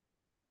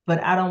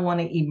 but I don't want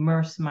to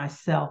immerse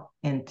myself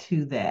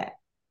into that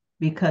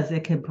because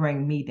it could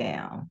bring me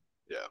down.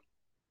 yeah.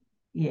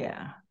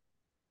 Yeah.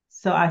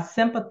 So I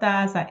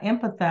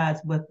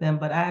empathize with them,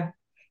 but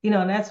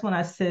and that's when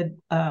I said,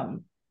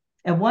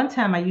 at one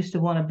time I used to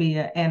want to be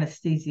an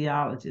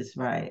anesthesiologist,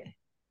 right?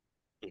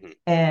 Mhm.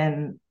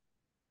 And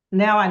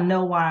now I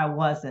know why I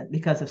wasn't,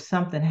 because if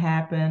something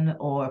happened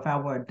or if I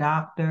were a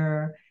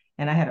doctor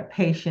and I had a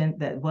patient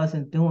that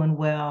wasn't doing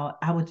well,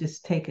 I would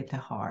just take it to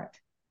heart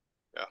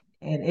Yeah.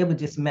 and it would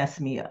just mess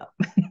me up.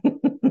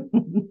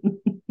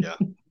 Yeah.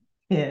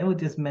 Yeah, it would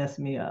just mess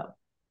me up.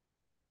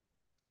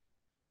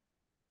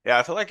 Yeah.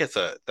 I feel like that's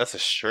a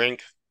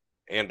strength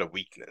and a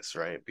weakness,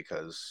 right?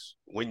 Because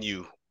when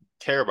you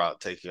care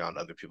about taking on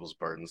other people's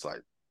burdens,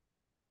 like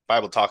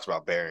Bible talks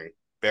about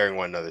bearing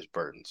one another's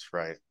burdens,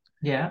 right?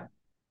 Yeah.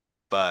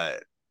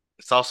 But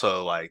it's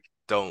also like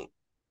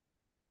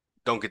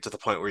don't get to the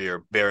point where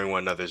you're bearing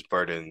one another's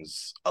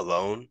burdens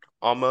alone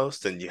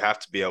almost, and you have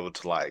to be able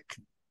to like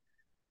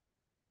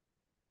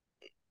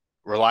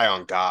rely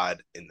on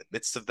God in the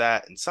midst of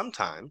that. And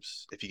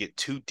sometimes if you get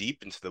too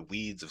deep into the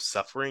weeds of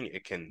suffering,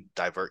 it can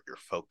divert your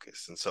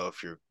focus. And so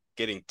if you're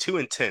getting too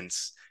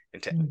intense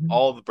into Mhm.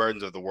 all the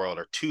burdens of the world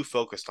or too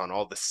focused on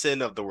all the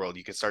sin of the world,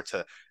 you can start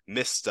to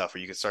miss stuff, or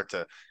you can start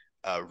to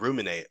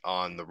ruminate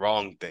on the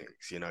wrong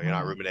things. You know, you're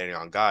not Mhm. ruminating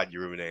on God,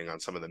 you're ruminating on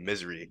some of the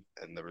misery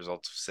and the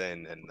results of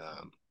sin. And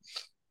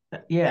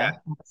yeah, Yeah.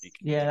 you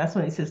Yeah, that's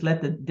when he says,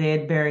 let the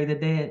dead bury the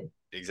dead.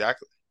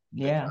 exactly,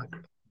 Yeah.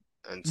 exactly.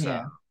 And so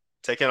Yeah.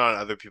 taking on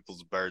other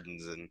people's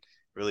burdens and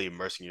really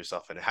immersing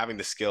yourself in it, having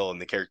the skill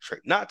and the character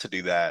trait not to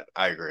do that,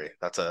 I agree.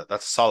 That's a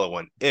solid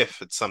one.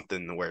 If it's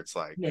something where it's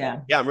like,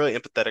 Yeah. yeah, I'm really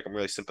empathetic, I'm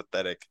really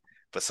sympathetic,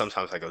 but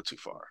sometimes I go too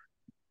far.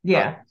 Not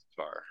Yeah. too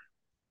far.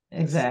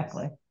 It's,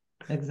 Exactly.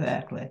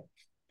 Exactly.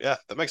 yeah,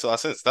 that makes a lot of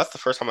sense. That's the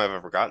first time I've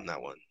ever gotten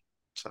that one.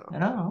 So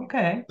Oh,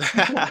 okay.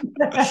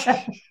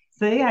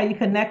 See how you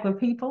connect with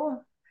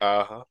people?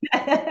 uh-huh.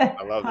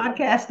 I love it.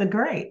 Podcasts are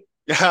great.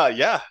 Yeah,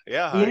 yeah,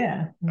 yeah,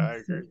 Yeah. I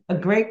It's agree. a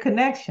great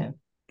connection.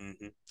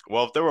 Hmm.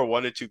 Well, if there were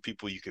one or two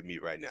people you could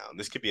meet right now, and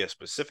this could be a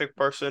specific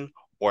person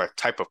or a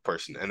type of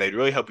person, and they'd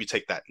really help you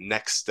take that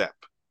next step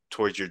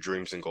towards your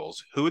dreams and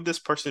goals, who would this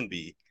person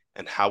be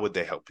and how would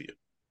they help you?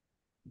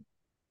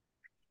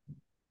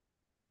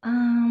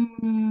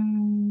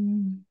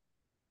 Um,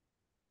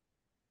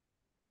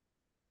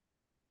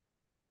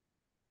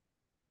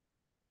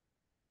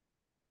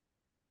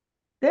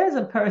 there's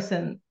a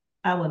person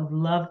I would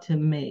love to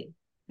meet,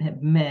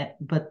 have met,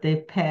 but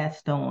they've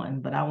passed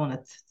on. But I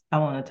want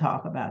to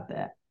talk about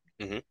that.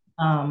 Hmm.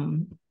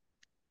 Um,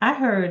 I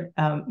heard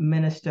a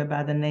minister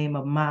by the name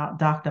of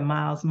Dr.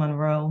 Miles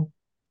Monroe,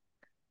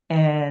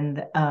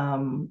 and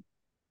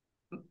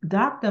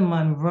Dr.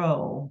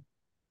 Monroe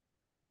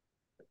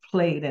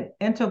played an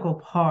integral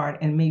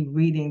part in me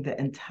reading the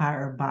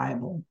entire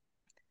Bible.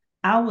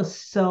 I was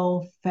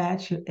so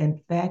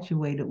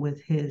infatuated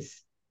with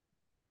his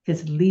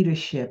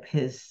leadership,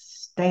 his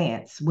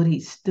stance, what he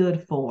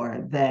stood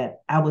for, that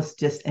I was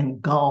just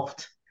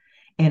engulfed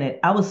in it.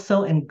 I was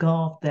so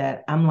engulfed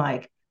that I'm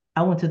like,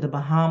 I went to the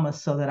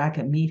Bahamas so that I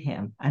could meet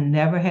him. I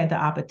never had the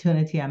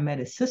opportunity. I met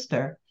his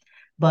sister,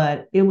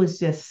 but it was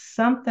just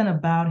something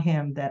about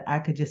him that I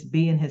could just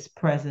be in his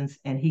presence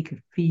and he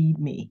could feed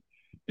me,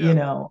 Yeah. you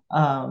know.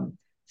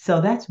 So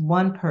that's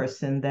one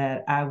person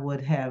that I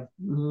would have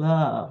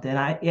loved. And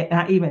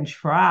I even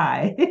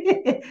tried.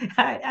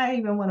 I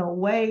even went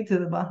away to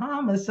the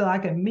Bahamas so I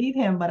could meet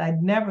him, but I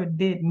never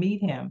did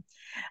meet him.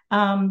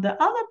 The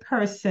other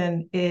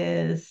person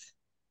is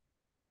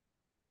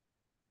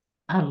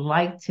I'd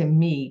like to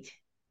meet.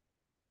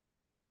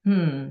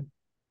 Hmm.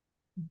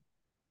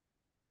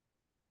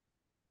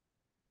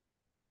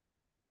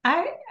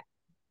 I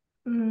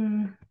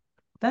mm,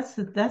 that's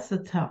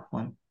a tough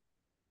one.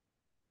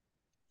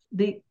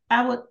 The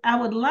I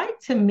would like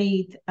to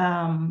meet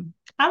Tamron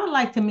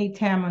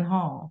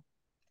Hall.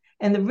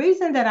 And the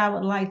reason that I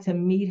would like to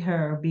meet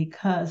her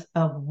because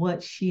of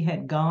what she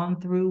had gone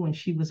through when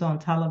she was on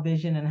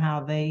television and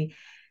how they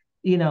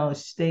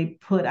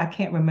put, I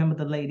can't remember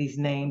the lady's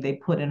name, they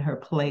put in her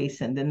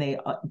place, and then they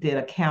did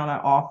a counter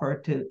offer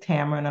to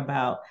Tamron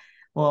about,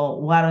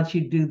 well, why don't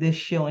you do this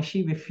show? And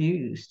she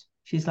refused.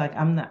 She's like,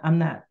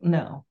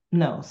 no,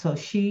 no. So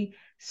she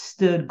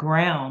stood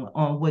ground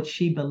on what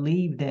she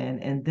believed in,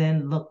 and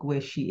then look where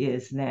she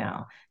is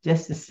now,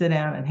 just to sit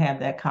down and have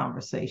that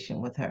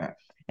conversation with her.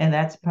 And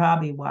that's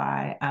probably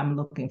why I'm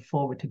looking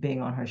forward to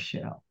being on her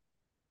show.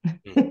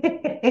 Hmm.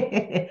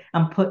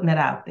 I'm putting it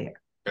out there.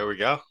 There we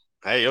go.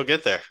 Hey, you'll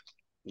get there.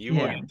 You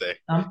will Yeah, get there.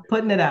 I'm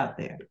putting it out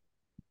there.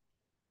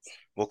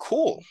 Well,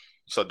 cool.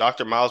 So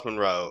Dr. Miles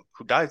Monroe,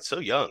 who died so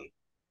young,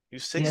 he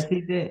was Yes, 60,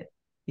 he did.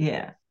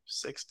 Yeah,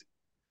 60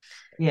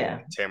 yeah,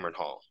 at Tamron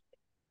Hall.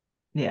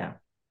 yeah.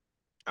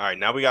 All right,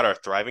 now we got our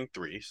thriving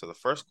three. So the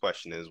first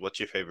question is, what's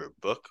your favorite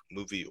book,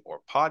 movie, or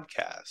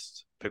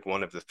podcast? Pick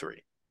one of the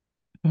three.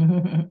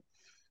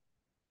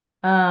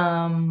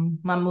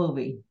 My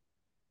movie,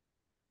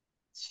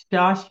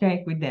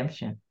 Shawshank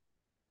Redemption.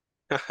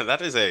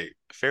 That is a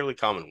fairly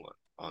common one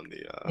on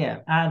the Yeah,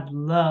 I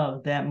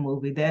love that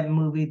movie. That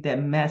movie, that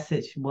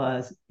message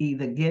was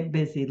either get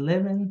busy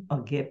living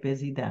or get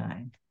busy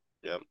dying.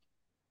 yep.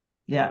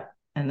 Yeah,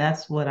 and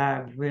that's what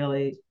I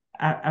really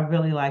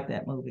like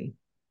that movie.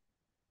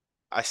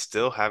 I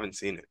still haven't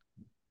seen it.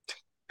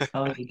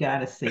 Oh, you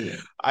gotta see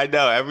it. I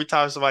know every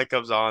time somebody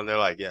comes on, they're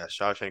like, "Yeah,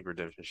 Shawshank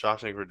Redemption,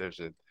 Shawshank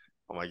Redemption."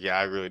 I'm like, "Yeah,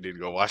 I really need to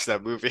go watch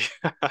that movie."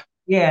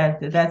 Yeah,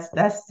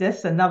 that's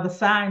just another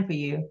sign for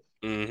you.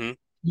 Hmm.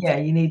 Yeah,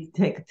 you need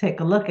to take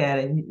a look at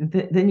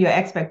it. Then your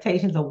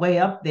expectations are way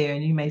up there,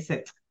 and you may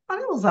say, "Oh,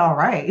 it was all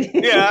right."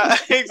 Yeah,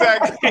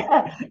 exactly.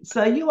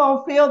 So you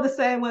won't feel the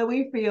same way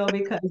we feel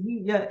because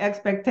your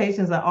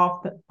expectations are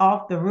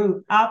off the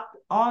roof, up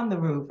on the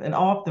roof, and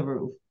off the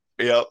roof.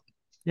 Yep.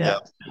 Yeah,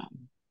 Yep.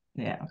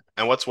 yeah.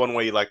 And what's one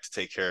way you like to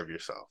take care of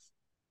yourself?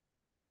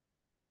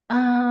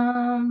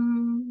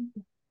 Um,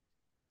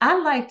 I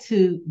like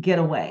to get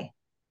away.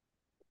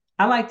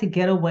 I like to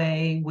get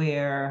away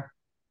where,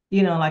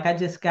 like I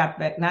just got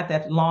back not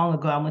that long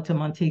ago. I went to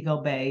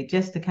Montego Bay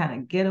just to kind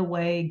of get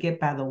away, get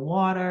by the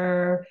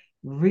water,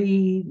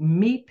 read,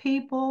 meet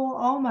people.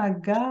 Oh my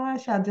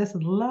gosh, I just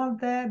love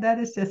that. That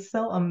is just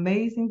so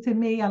amazing to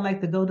me. I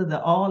like to go to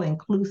the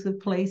all-inclusive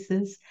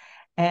places,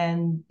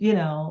 and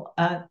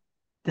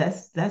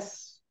that's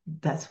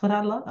what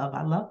I love.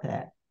 I love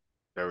that.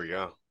 There we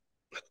go.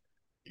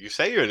 You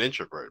say you're an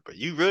introvert, but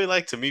you really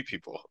like to meet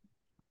people.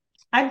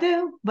 I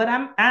do, but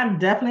I'm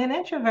definitely an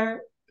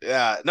introvert.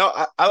 Yeah, no,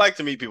 I like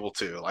to meet people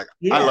too. Like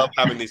I love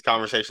Yeah. having these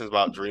conversations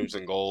about dreams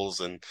and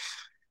goals and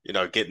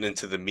getting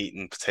into the meat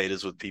and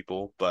potatoes with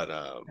people, but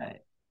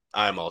Right.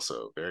 I'm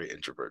also very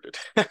introverted.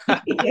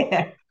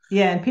 Yeah,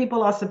 yeah, and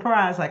people are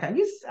surprised. Like, are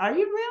you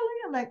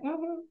really? I'm like,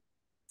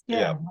 Yeah,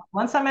 yeah.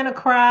 Once I'm in a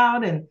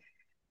crowd and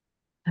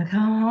I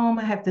come home,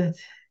 I have to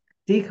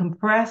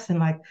decompress and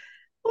like,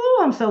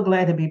 oh, I'm so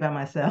glad to be by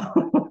myself.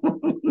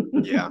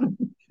 yeah,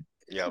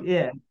 yeah.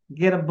 Yeah,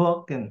 get a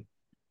book and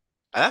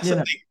And that's you the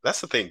know, thing.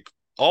 That's the thing.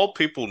 All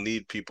people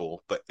need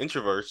people, but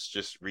introverts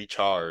just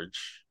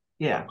recharge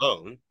yeah,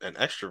 alone, and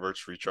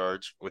extroverts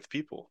recharge with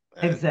people.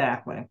 And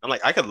exactly. I'm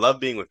like, I could love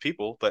being with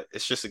people, but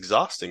it's just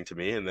exhausting to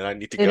me, and then I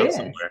need to It go is.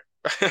 somewhere.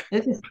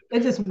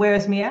 It just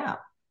wears me out.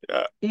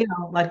 Yeah,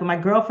 Like when my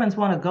girlfriends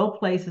want to go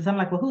places, I'm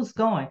like, well, who's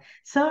going?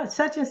 So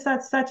such and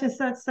such, such and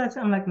such, such.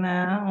 I'm like,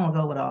 nah, I don't want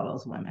to go with all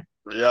those women.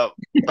 yep.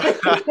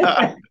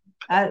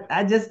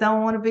 I just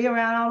don't want to be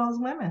around all those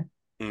women.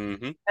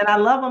 Hmm. And I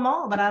love them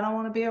all, but I don't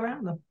want to be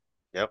around them.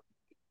 Yep.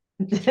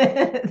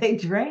 They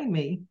drain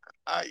me.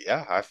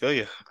 Yeah, I feel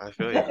you. I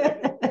feel you.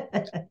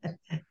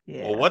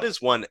 Well, Yeah. what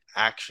is one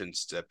action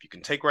step you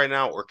can take right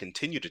now or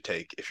continue to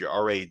take if you're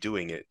already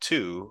doing it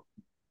to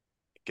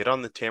get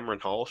on the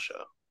Tamron Hall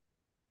show?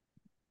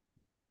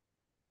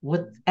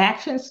 What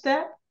action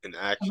step An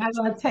am action I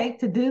going step. to take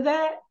to do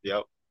that?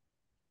 Yep.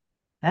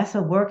 That's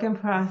a work in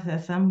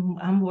process.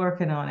 I'm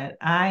working on it.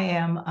 I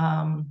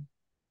am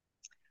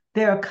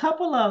there are a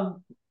couple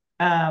of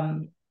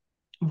um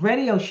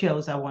radio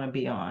shows I want to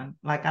be on.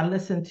 Like I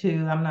listen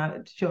to, I'm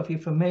not sure if you're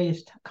familiar,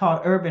 it's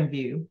called Urban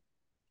View.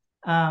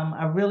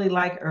 I really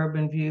like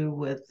Urban View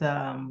with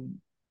um,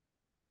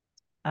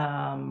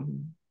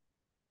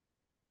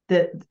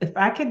 that if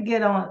I could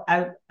get on,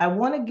 I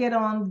want to get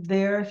on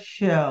their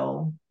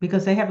show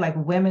because they have like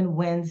Women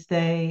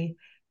Wednesday,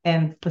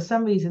 and for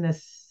some reason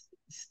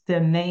their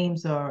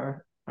names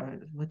are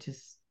which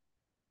is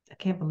I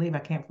can't believe I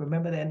can't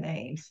remember their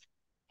names.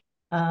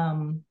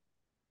 Um,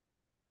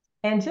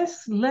 and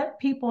just let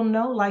people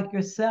know like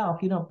yourself,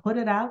 put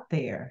it out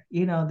there.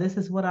 This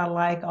is what I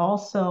like.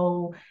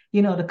 Also,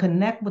 to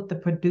connect with the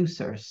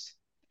producers,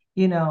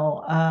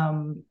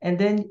 and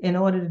then in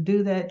order to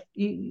do that,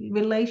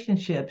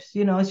 relationships,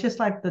 it's just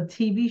like the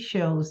TV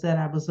shows that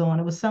I was on.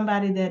 It was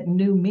somebody that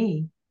knew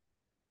me,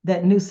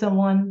 that knew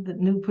someone that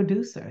knew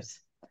producers.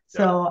 Yep.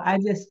 So I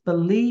just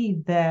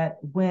believe that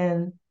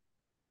when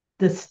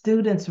the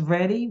student's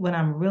ready, when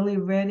I'm really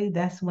ready,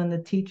 that's when the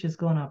teacher's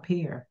going to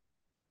appear.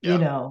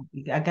 Yep.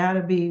 I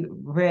gotta be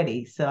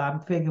ready. So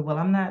I'm figuring, well,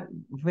 I'm not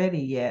ready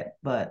yet,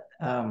 but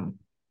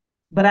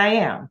I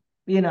am.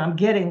 I'm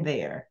getting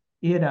there.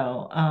 And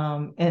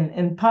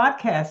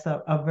podcasts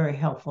are very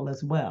helpful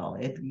as well.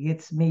 It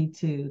gets me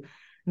to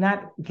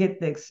not get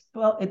the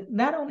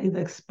not only the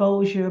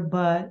exposure,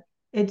 but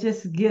it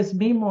just gives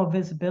me more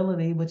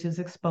visibility, which is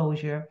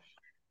exposure.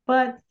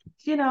 But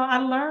I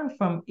learn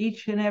from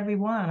each and every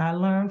one. I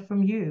learn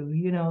from you,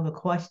 the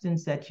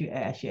questions that you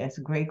ask. You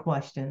ask great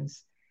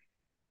questions.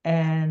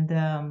 And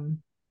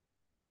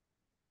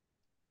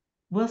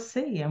we'll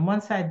see. And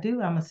once I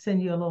do, I'm gonna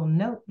send you a little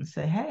note and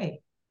say,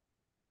 hey,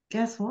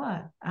 guess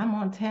what? I'm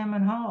on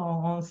Tamron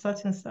Hall on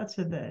such and such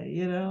a day,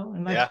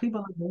 and like Yeah.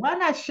 people are like, why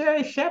not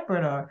Sherry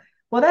Shepherd? Or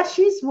well, that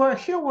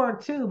she'll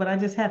work too, but I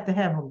just have to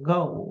have a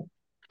goal,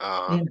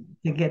 Uh,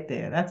 to get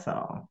there. That's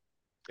all.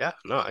 yeah,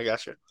 no, I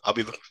got you. I'll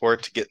be looking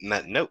forward to getting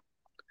that note.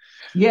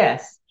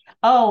 Yes.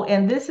 Oh,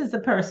 and this is the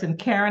person,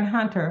 Karen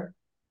Hunter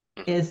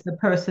Mhm. is the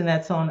person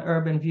that's on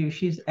Urban View.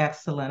 She's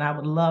excellent. I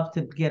would love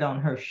to get on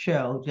her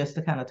show just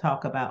to kind of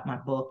talk about my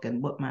book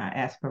and what my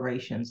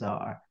aspirations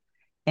are.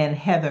 And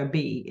Heather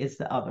B is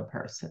the other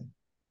person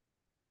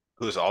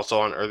Who's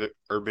also on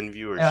Urban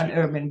View, or on she?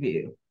 Urban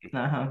View. Mhm.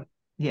 Uh-huh.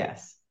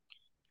 Yes.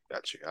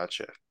 Gotcha,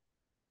 gotcha.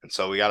 And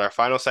so we got our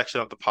final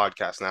section of the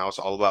podcast now. It's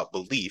all about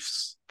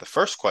beliefs. The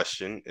first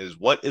question is,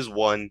 what is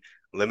one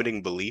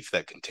limiting belief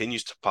that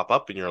continues to pop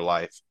up in your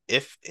life,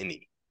 if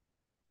any?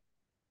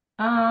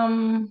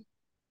 Um,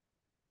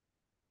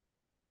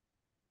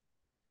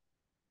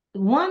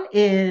 One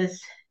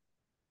is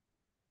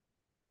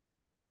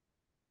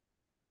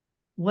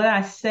what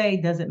I say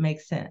doesn't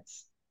make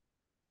sense.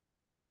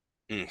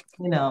 Mm,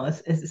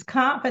 It's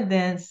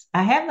confidence.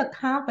 I have the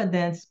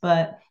confidence,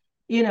 but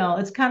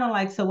it's kind of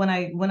like, so when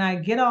I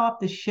get off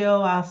the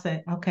show, I'll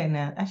say, okay,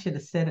 now I should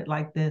have said it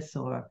like this,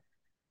 or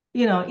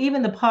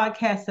even the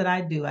podcast that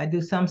I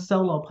do some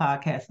solo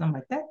podcasts, and I'm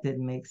like, that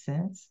didn't make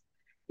sense.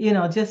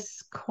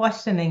 Just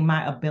questioning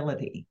my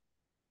ability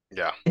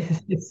yeah,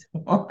 is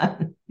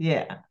one.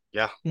 Yeah,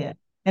 yeah, yeah.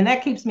 And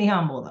that keeps me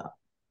humble though.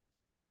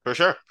 for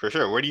sure, for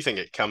sure. Where do you think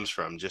it comes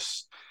from?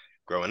 Just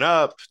growing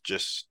up,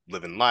 just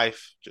living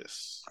life,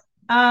 just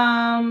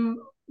Um,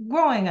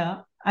 Growing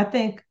up, I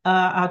think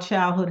our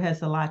childhood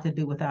has a lot to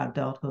do with our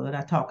adulthood.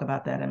 I talk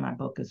about that in my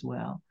book as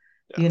well.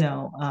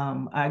 yeah,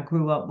 I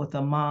grew up with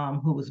a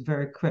mom who was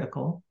very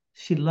critical.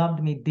 She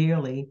loved me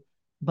dearly,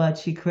 but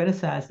she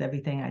criticized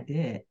everything I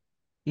did.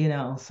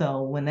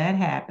 So when that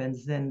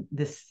happens, then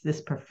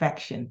this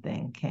perfection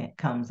thing can't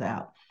comes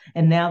out.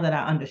 And now that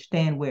I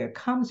understand where it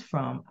comes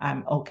from,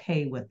 I'm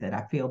okay with it.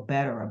 I feel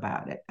better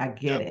about it. I yeah,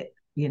 get it,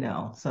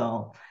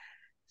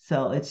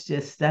 so it's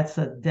just that's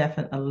a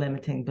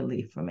limiting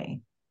belief for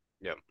me.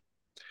 yeah.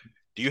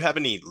 Do you have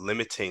any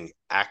limiting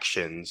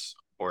actions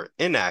or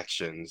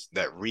inactions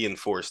that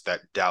reinforce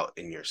that doubt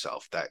in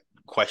yourself, that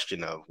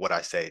question of what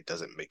I say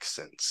doesn't make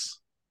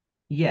sense?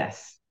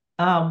 Yes.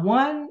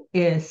 One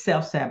is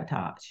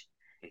self-sabotage.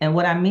 And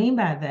what I mean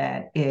by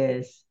that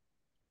is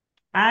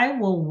I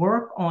will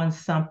work on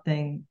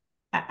something.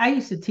 I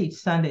used to teach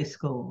Sunday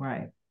school,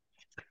 right?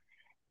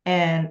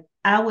 And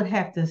I would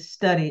have to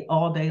study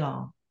all day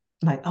long.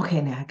 Like,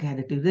 okay, now I got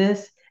to do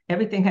this.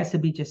 Everything has to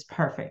be just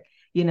perfect,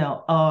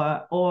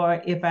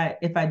 or if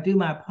I do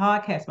my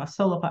podcast,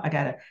 my I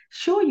gotta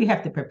sure you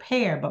have to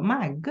prepare, but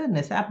my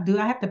goodness, I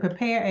have to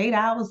prepare 8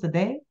 hours a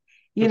day?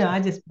 I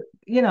just,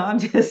 I'm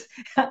just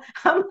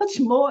how much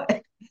more,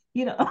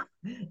 you know,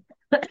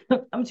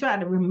 I'm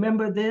trying to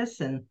remember this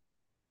and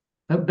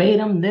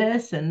verbatim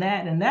this and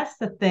that. And that's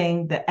the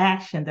thing, the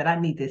action that I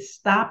need to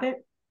stop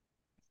it,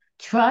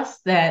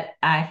 trust that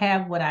I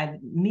have what I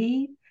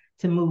need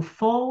to move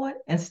forward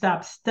and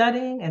stop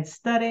studying and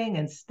studying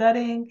and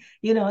studying.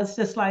 It's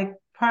just like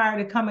prior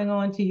to coming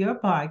on to your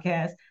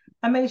podcast,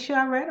 I made sure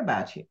I read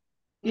about you.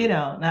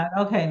 Mhm. Now,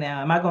 okay,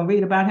 now am I going to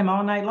read about him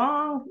all night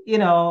long?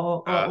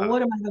 Or Uh-huh.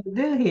 what am I going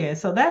to do here?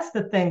 So that's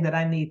the thing that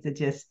I need to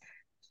just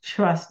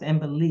trust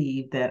and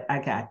believe that I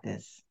got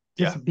this.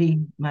 Yeah, Just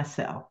be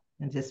myself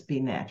and just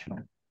be natural.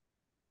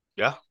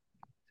 yeah,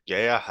 yeah,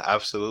 yeah,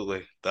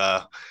 absolutely.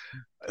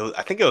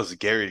 I think it was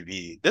Gary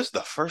Vee. This is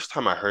the first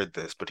time I heard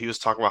this, but he was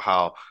talking about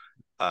how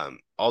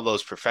all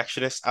those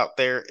perfectionists out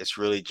there, it's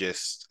really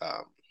just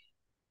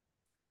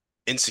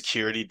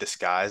insecurity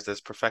disguised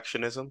as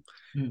perfectionism,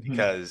 Mm-hmm.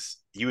 because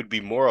you would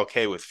be more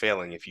okay with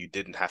failing if you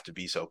didn't have to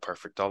be so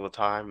perfect all the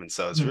time. And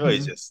so it's really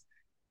Mm-hmm. just,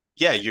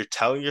 yeah, you're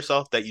telling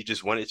yourself that you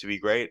just want it to be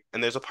great.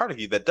 And there's a part of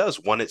you that does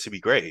want it to be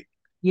great.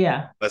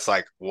 Yeah, That's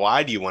like,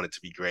 why do you want it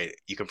to be great?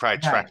 You can probably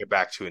track right. it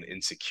back to an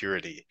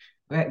insecurity.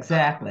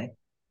 Exactly. So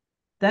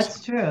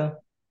That's true.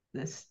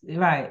 That's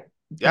right.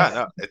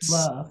 yeah, That's no,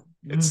 love.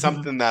 it's Hmm.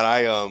 something that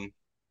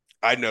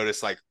I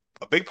noticed, like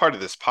a big part of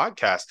this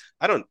podcast.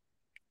 I don't,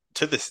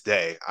 to this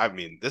day, I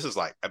mean, this is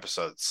like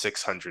episode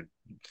 600,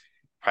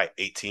 probably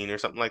 18 or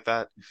something like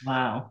that.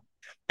 Wow.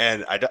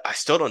 And I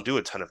still don't do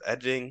a ton of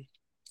editing.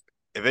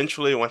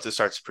 Eventually, once it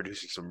starts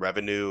producing some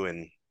revenue,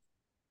 and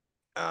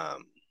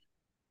um,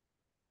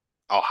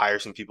 I'll hire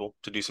some people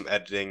to do some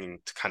editing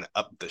and to kind of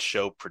up the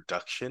show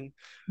production.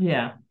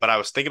 Yeah. But I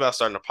was thinking about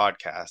starting a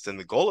podcast, and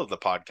the goal of the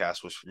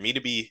podcast was for me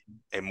to be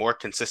a more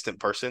consistent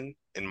person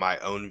in my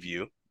own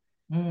view,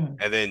 Mm.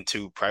 and then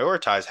to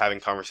prioritize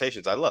having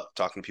conversations. I love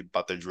talking to people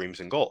about their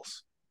dreams and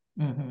goals.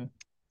 Hmm.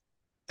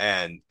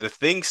 And the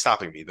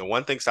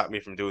one thing stopping me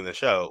from doing the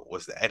show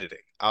was the editing.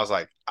 I was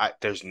like,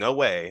 there's no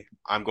way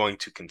I'm going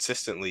to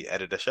consistently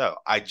edit a show.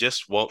 I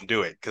just won't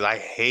do it because I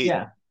hate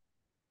Yeah.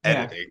 Yeah.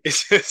 editing. It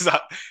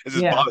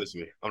just Yeah. bothers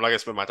me. I'm not gonna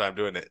spend my time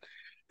doing it.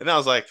 And I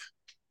was like,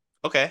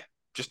 okay,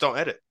 just don't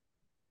edit.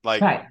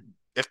 Like, Right.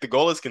 if the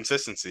goal is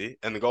consistency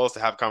and the goal is to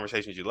have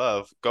conversations you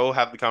love, go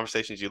have the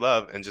conversations you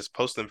love and just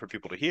post them for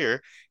people to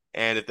hear.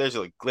 And if there's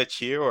a glitch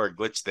here or a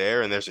glitch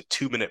there and there's a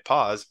 2 minute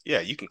pause, yeah,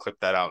 you can clip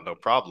that out, no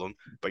problem.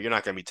 But you're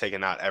not going to be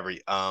taking out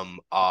every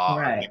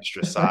Right.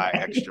 extra sigh,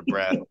 Right. extra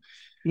breath.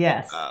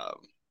 Yes. Um,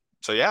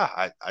 so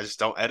yeah, I just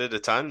don't edit a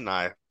ton and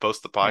I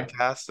post the Yeah.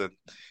 podcast and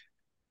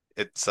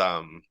it's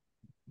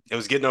it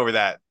was getting over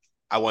that.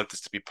 I want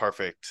this to be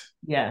perfect.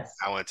 Yes.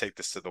 I want to take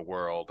this to the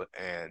world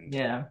and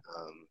Yeah.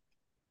 um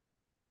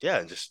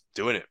yeah, just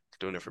doing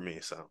it for me.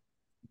 So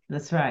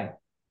That's right.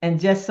 And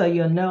just so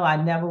you'll know, I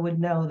never would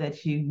know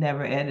that you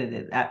never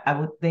edited. I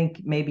would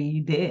think maybe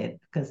you did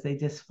because they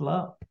just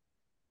flow.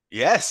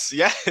 yes,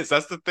 yes,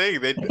 that's the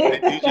thing. They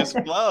do just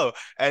flow.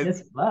 And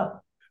Just flow.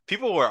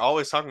 people were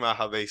always talking about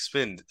how they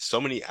spend so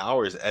many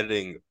hours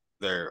editing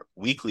their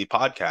weekly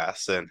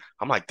podcasts. And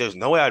I'm like, there's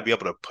no way I'd be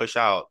able to push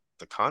out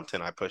the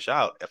content I push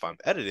out if I'm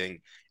editing.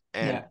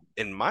 And Yeah.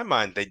 in my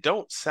mind, they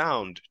don't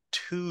sound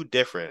too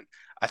different.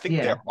 I think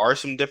there Yeah. are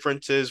some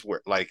differences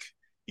where like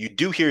you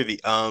do hear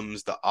the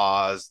ums, the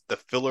ahs, the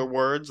filler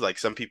words. Like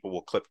some people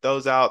will clip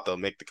those out. They'll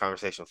make the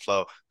conversation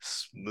flow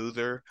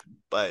smoother,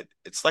 but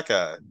it's like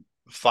a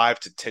 5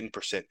 to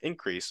 10%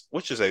 increase,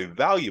 which is a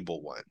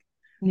valuable one.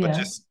 But Yeah.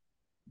 just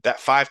that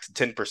 5 to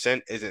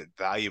 10% isn't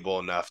valuable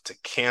enough to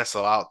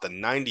cancel out the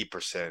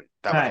 90%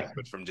 that would Right.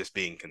 happen from just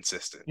being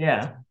consistent.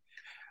 Yeah.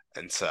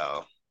 And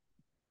so,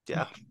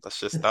 yeah,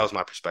 that was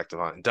my perspective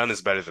on it. Done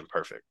is better than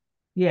perfect.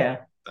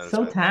 Yeah. Done is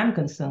So better. time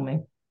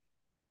consuming.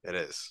 It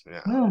is.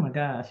 Yeah. Oh my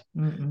gosh.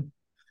 Mm-mm.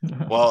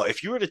 Well,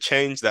 if you were to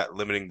change that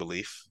limiting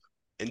belief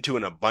into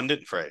an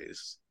abundant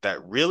phrase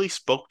that really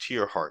spoke to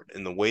your heart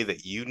in the way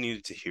that you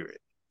needed to hear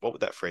it, what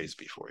would that phrase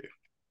be for you?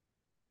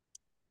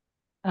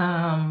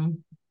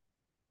 Um,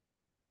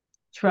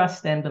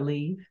 trust and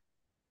believe.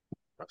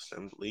 Trust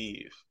and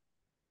believe.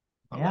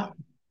 I love Yeah. it.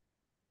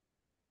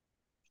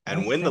 And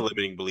Most when the definitely.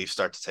 limiting beliefs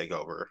start to take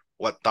over,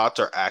 what thoughts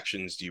or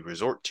actions do you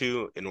resort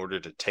to in order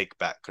to take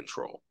back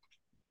control?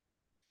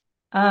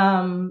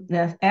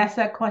 Now ask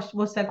that question.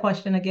 What's that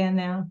question again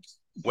now?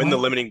 When the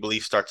What? limiting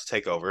beliefs start to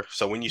take over,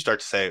 so when you start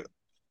to say,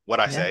 what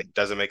I Yeah. say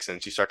doesn't make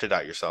sense, you start to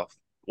doubt yourself.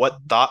 What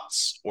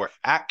thoughts or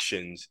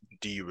actions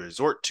do you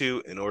resort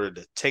to in order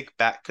to take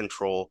back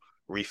control,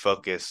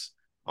 refocus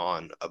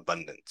on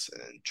abundance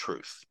and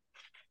truth?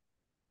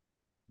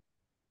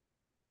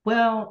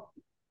 Well,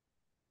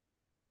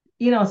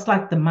 it's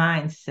like the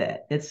mindset.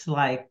 It's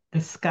like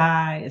the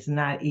sky is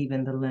not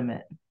even the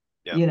limit.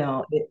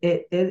 Yeah.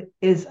 It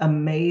is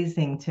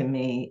amazing to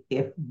me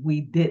if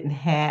we didn't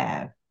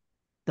have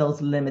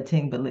those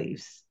limiting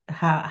beliefs.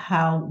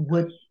 How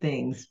would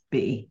things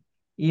be?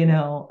 It's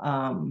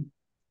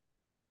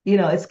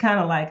kind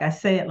of like I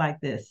say it like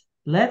this.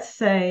 Let's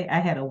say I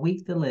had a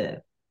week to live,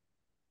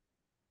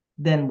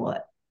 then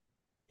what?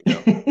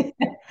 Yeah.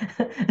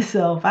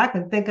 So if I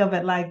can think of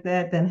it like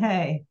that, then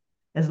hey,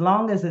 as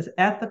long as it's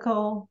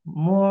ethical,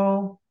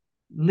 moral,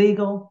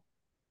 legal,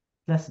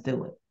 let's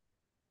do it.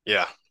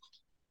 Yeah.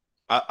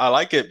 I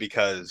like it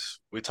because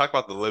we talk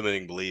about the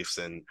limiting beliefs,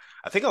 and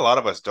I think a lot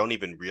of us don't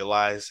even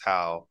realize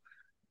how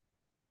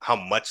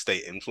much they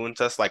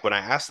influence us. Like when I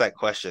ask that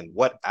question,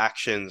 what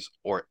actions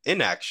or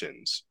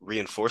inactions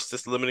reinforce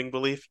this limiting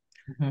belief?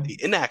 The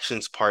Mhm.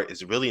 inactions part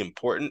is really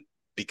important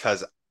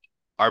because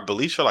our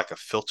beliefs are like a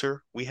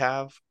filter we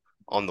have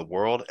on the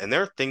world, and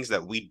there are things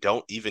that we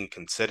don't even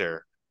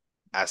consider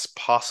as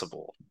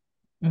possible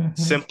Mhm.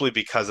 simply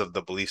because of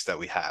the beliefs that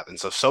we have. And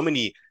so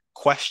many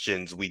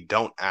questions we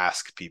don't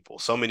ask people,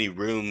 so many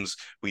rooms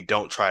we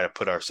don't try to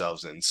put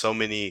ourselves in, so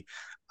many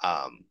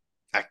um,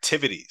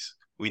 activities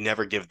we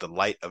never give the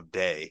light of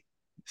day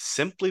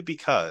simply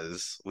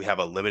because we have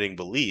a limiting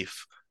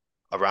belief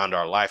around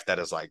our life that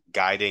is like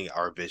guiding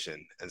our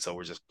vision. And so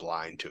we're just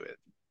blind to it.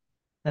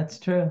 That's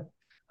true.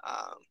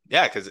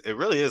 Yeah, because it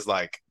really is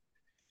like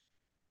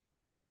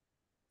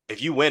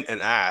if you went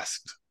and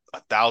asked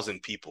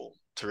 1,000 people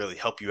to really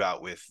help you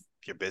out with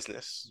your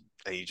business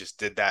and you just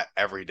did that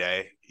every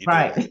day, you did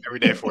it Right. every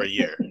day for a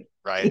year,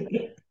 right?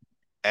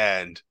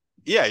 And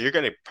yeah, you're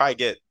going to probably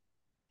get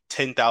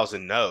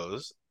 10,000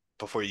 no's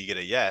before you get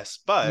a yes.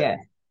 But Yeah.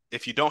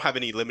 if you don't have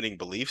any limiting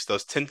beliefs,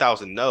 those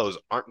 10,000 no's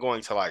aren't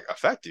going to like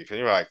affect you. Because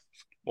you're like,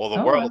 well,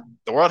 All right.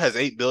 the world has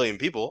 8 billion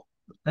people.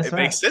 That's It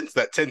makes right. sense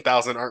that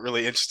 10,000 aren't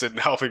really interested in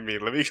helping me.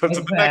 Let me go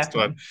to the next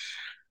one.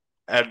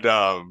 Exactly.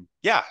 And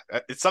yeah,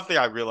 it's something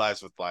I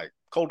realized with like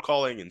cold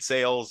calling and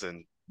sales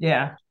and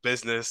Yeah.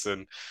 business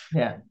and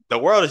Yeah. the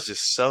world is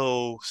just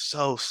so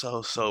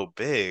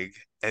big.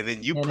 And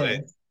then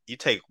It is. you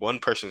take one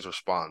person's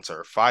response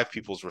or five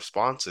people's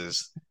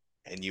responses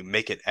and you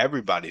make it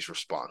everybody's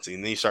response.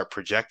 And then you start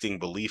projecting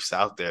beliefs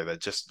out there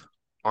that just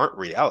aren't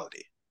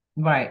reality.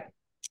 Right.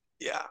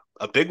 Yeah.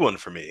 A big one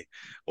for me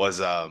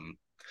was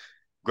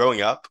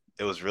growing up,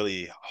 it was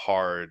really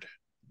hard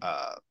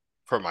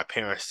for my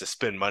parents to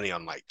spend money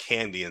on like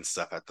candy and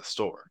stuff at the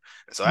store.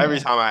 And so every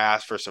Yeah. time I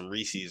asked for some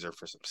Reese's or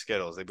for some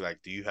Skittles, they'd be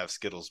like, "Do you have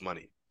Skittles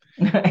money?"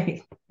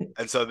 Right.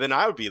 And so then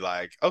I would be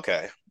like,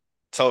 "Okay,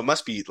 so it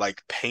must be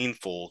like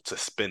painful to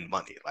spend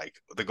money. Like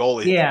the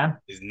goal Yeah.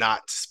 is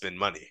not to spend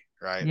money,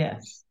 right?"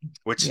 Yes.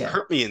 Which Yeah.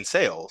 hurt me in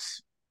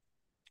sales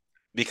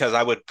because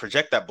I would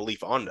project that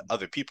belief on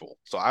other people.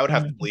 So I would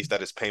have the belief Mhm.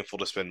 that it's painful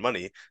to spend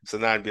money. So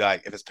then I'd be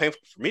like, if it's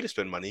painful for me to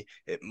spend money,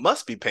 it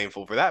must be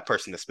painful for that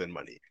person to spend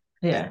money.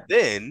 And Yeah.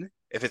 then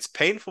if it's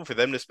painful for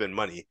them to spend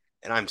money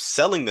and I'm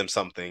selling them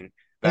something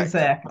that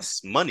Exactly.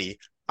 costs money,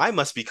 I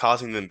must be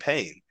causing them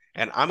pain.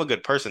 And I'm a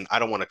good person. I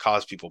don't want to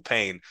cause people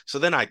pain. So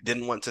then I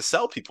didn't want to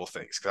sell people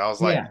things because I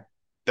was like, Yeah.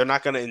 they're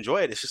not going to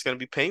enjoy it. It's just going to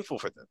be painful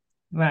for them.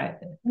 Right.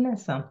 Isn't that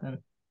something?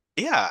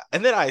 Yeah.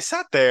 And then I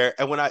sat there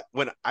and when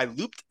I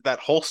looped that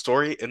whole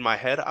story in my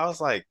head, I was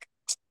like,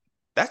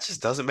 that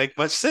just doesn't make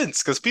much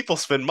sense because people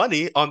spend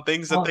money on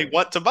things that they Oh,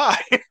 want to buy.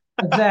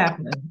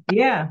 exactly.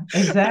 Yeah.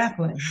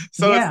 Exactly.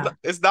 So Yeah.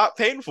 it's not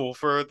painful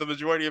for the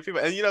majority of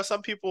people. And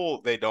some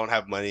people they don't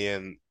have money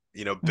and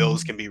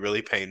bills Mhm. can be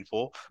really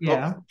painful. But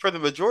Yeah. for the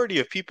majority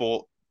of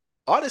people,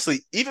 honestly,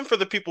 even for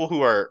the people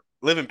who are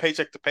living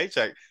paycheck to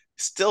paycheck,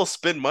 still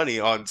spend money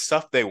on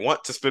stuff they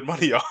want to spend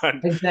money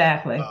on.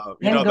 Exactly. And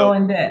They'll go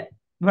in debt.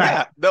 Right.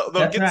 yeah, they'll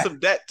That's get right. some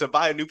debt to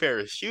buy a new pair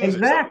of shoes or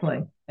Exactly.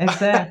 something.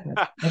 Exactly.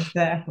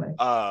 Exactly.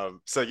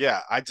 So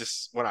yeah, I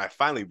just when I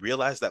finally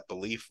realized that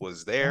belief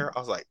was there, I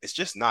was like, it's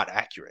just not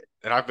accurate.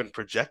 And I've been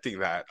projecting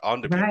that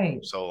onto people Right.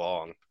 for so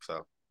long.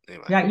 So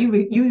anyway, Yeah. You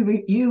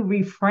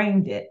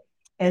reframed it.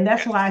 And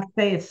that's why I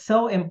say it's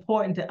so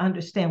important to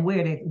understand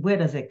where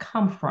does it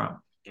come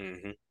from?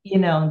 hmm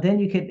Then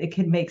it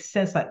could make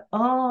sense like,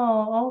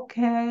 oh,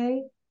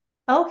 okay.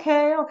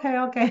 Okay.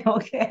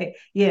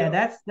 Yeah, yeah,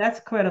 that's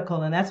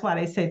critical, and that's why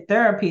they say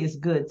therapy is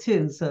good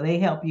too. So they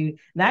help you,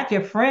 not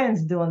your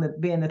friends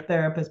being the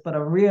therapist, but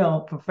a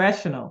real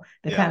professional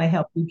to yeah, kind of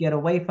help you get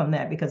away from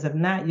that. Because if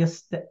not,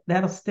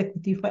 that'll stick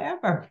with you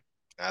forever.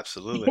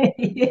 absolutely,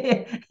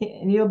 Yeah,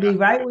 and you'll be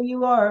right definitely. where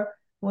you are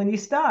when you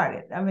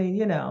started. I mean,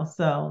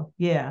 so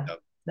yeah,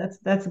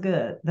 that's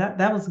good.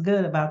 That was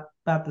good about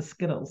the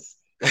Skittles.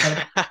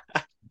 But Yep.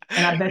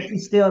 and I bet you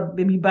still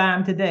be buying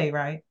them today,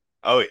 right?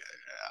 Oh yeah,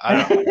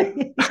 I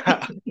don't.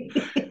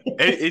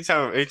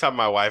 Anytime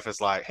my wife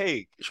is like,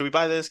 "Hey, should we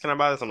buy this? Can I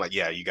buy this?" I'm like,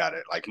 "Yeah, you got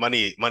it. Like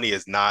money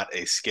is not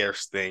a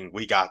scarce thing.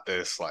 We got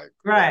this. Like,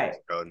 Right. let's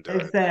go and do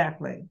it."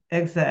 Exactly.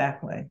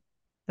 Exactly.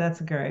 That's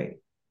great.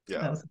 Yeah.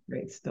 That was a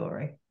great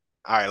story.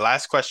 All right,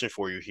 last question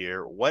for you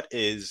here. What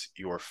is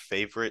your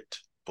favorite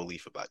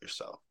belief about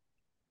yourself?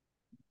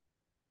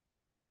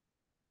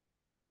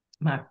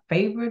 My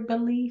favorite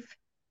belief,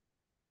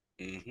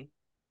 hmm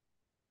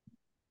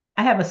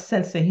I have a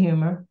sense of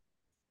humor.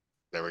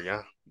 There we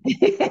go.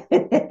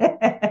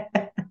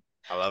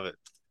 I love it.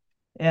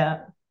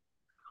 Yeah.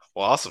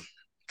 Well, awesome.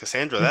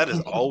 Cassandra, that is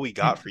all we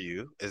got for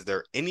you. Is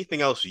there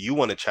anything else you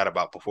want to chat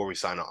about before we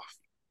sign off?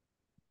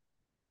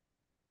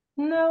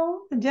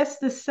 No, just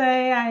to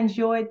say I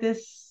enjoyed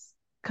this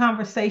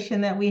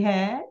conversation that we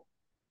had,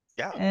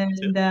 Yeah, me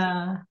too.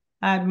 and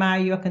I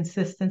admire your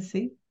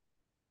consistency.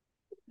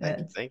 Thank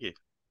you. That's Thank you.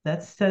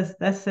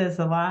 that says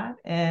a lot,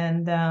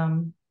 and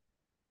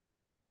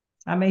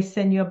I may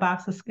send you a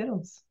box of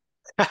Skittles.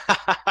 There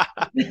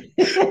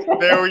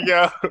we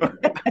go.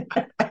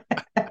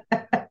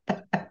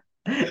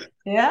 I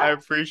Yeah.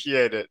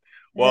 appreciate it.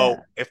 Yeah.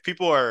 Well, if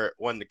people are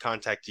wanting to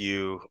contact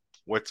you,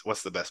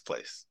 what's the best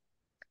place?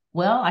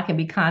 Well, I can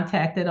be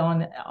contacted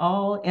on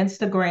all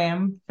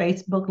Instagram,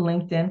 Facebook,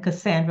 LinkedIn,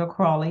 Cassandra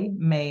Crawley,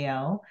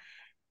 Mayo.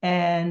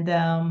 And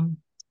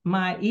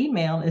my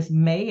email is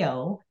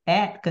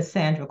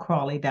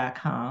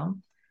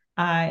mayo@cassandracrawley.com.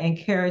 I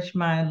encourage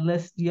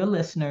your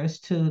listeners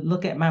to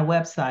look at my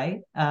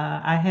website.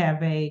 I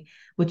have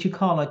what you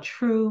call a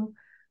true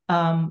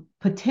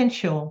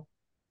potential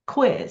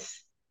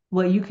quiz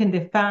where you can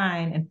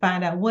define and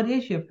find out what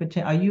is your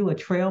potential. Are you a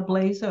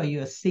trailblazer? Are you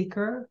a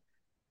seeker?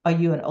 Are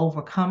you an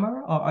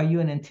overcomer? Or are you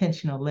an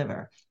intentional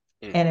liver?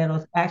 Mm, And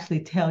it'll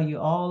actually tell you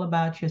all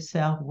about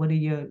yourself. What are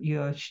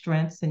your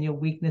strengths and your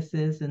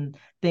weaknesses and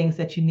things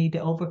that you need to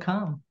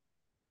overcome?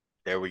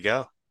 there we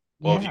go.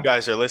 Well, if you Yeah.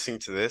 guys are listening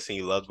to this and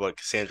you loved what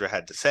Cassandra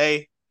had to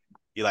say,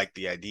 you like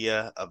the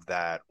idea of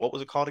that. What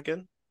was it called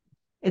again?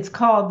 It's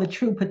called the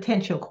True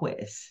Potential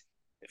Quiz.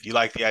 If you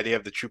like the idea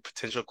of the True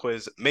Potential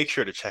Quiz, make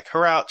sure to check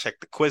her out, check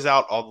the quiz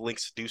out. All the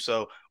links to do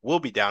so will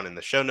be down in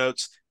the show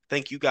notes.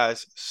 Thank you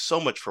guys so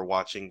much for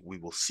watching. We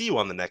will see you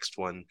on the next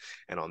one.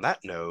 And on that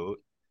note,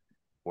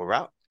 we're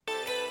out.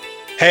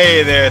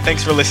 Hey there,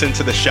 thanks for listening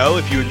to the show.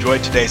 If you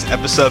enjoyed today's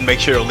episode, make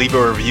sure to leave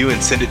a review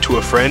and send it to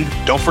a friend.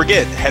 Don't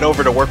forget, head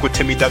over to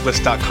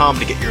workwithtimmydouglas.com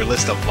to get your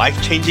list of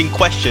life-changing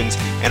questions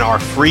and our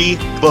free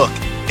book,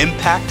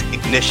 Impact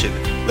Ignition: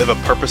 Live a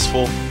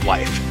Purposeful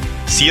Life.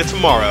 See you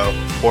tomorrow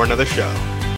for another show.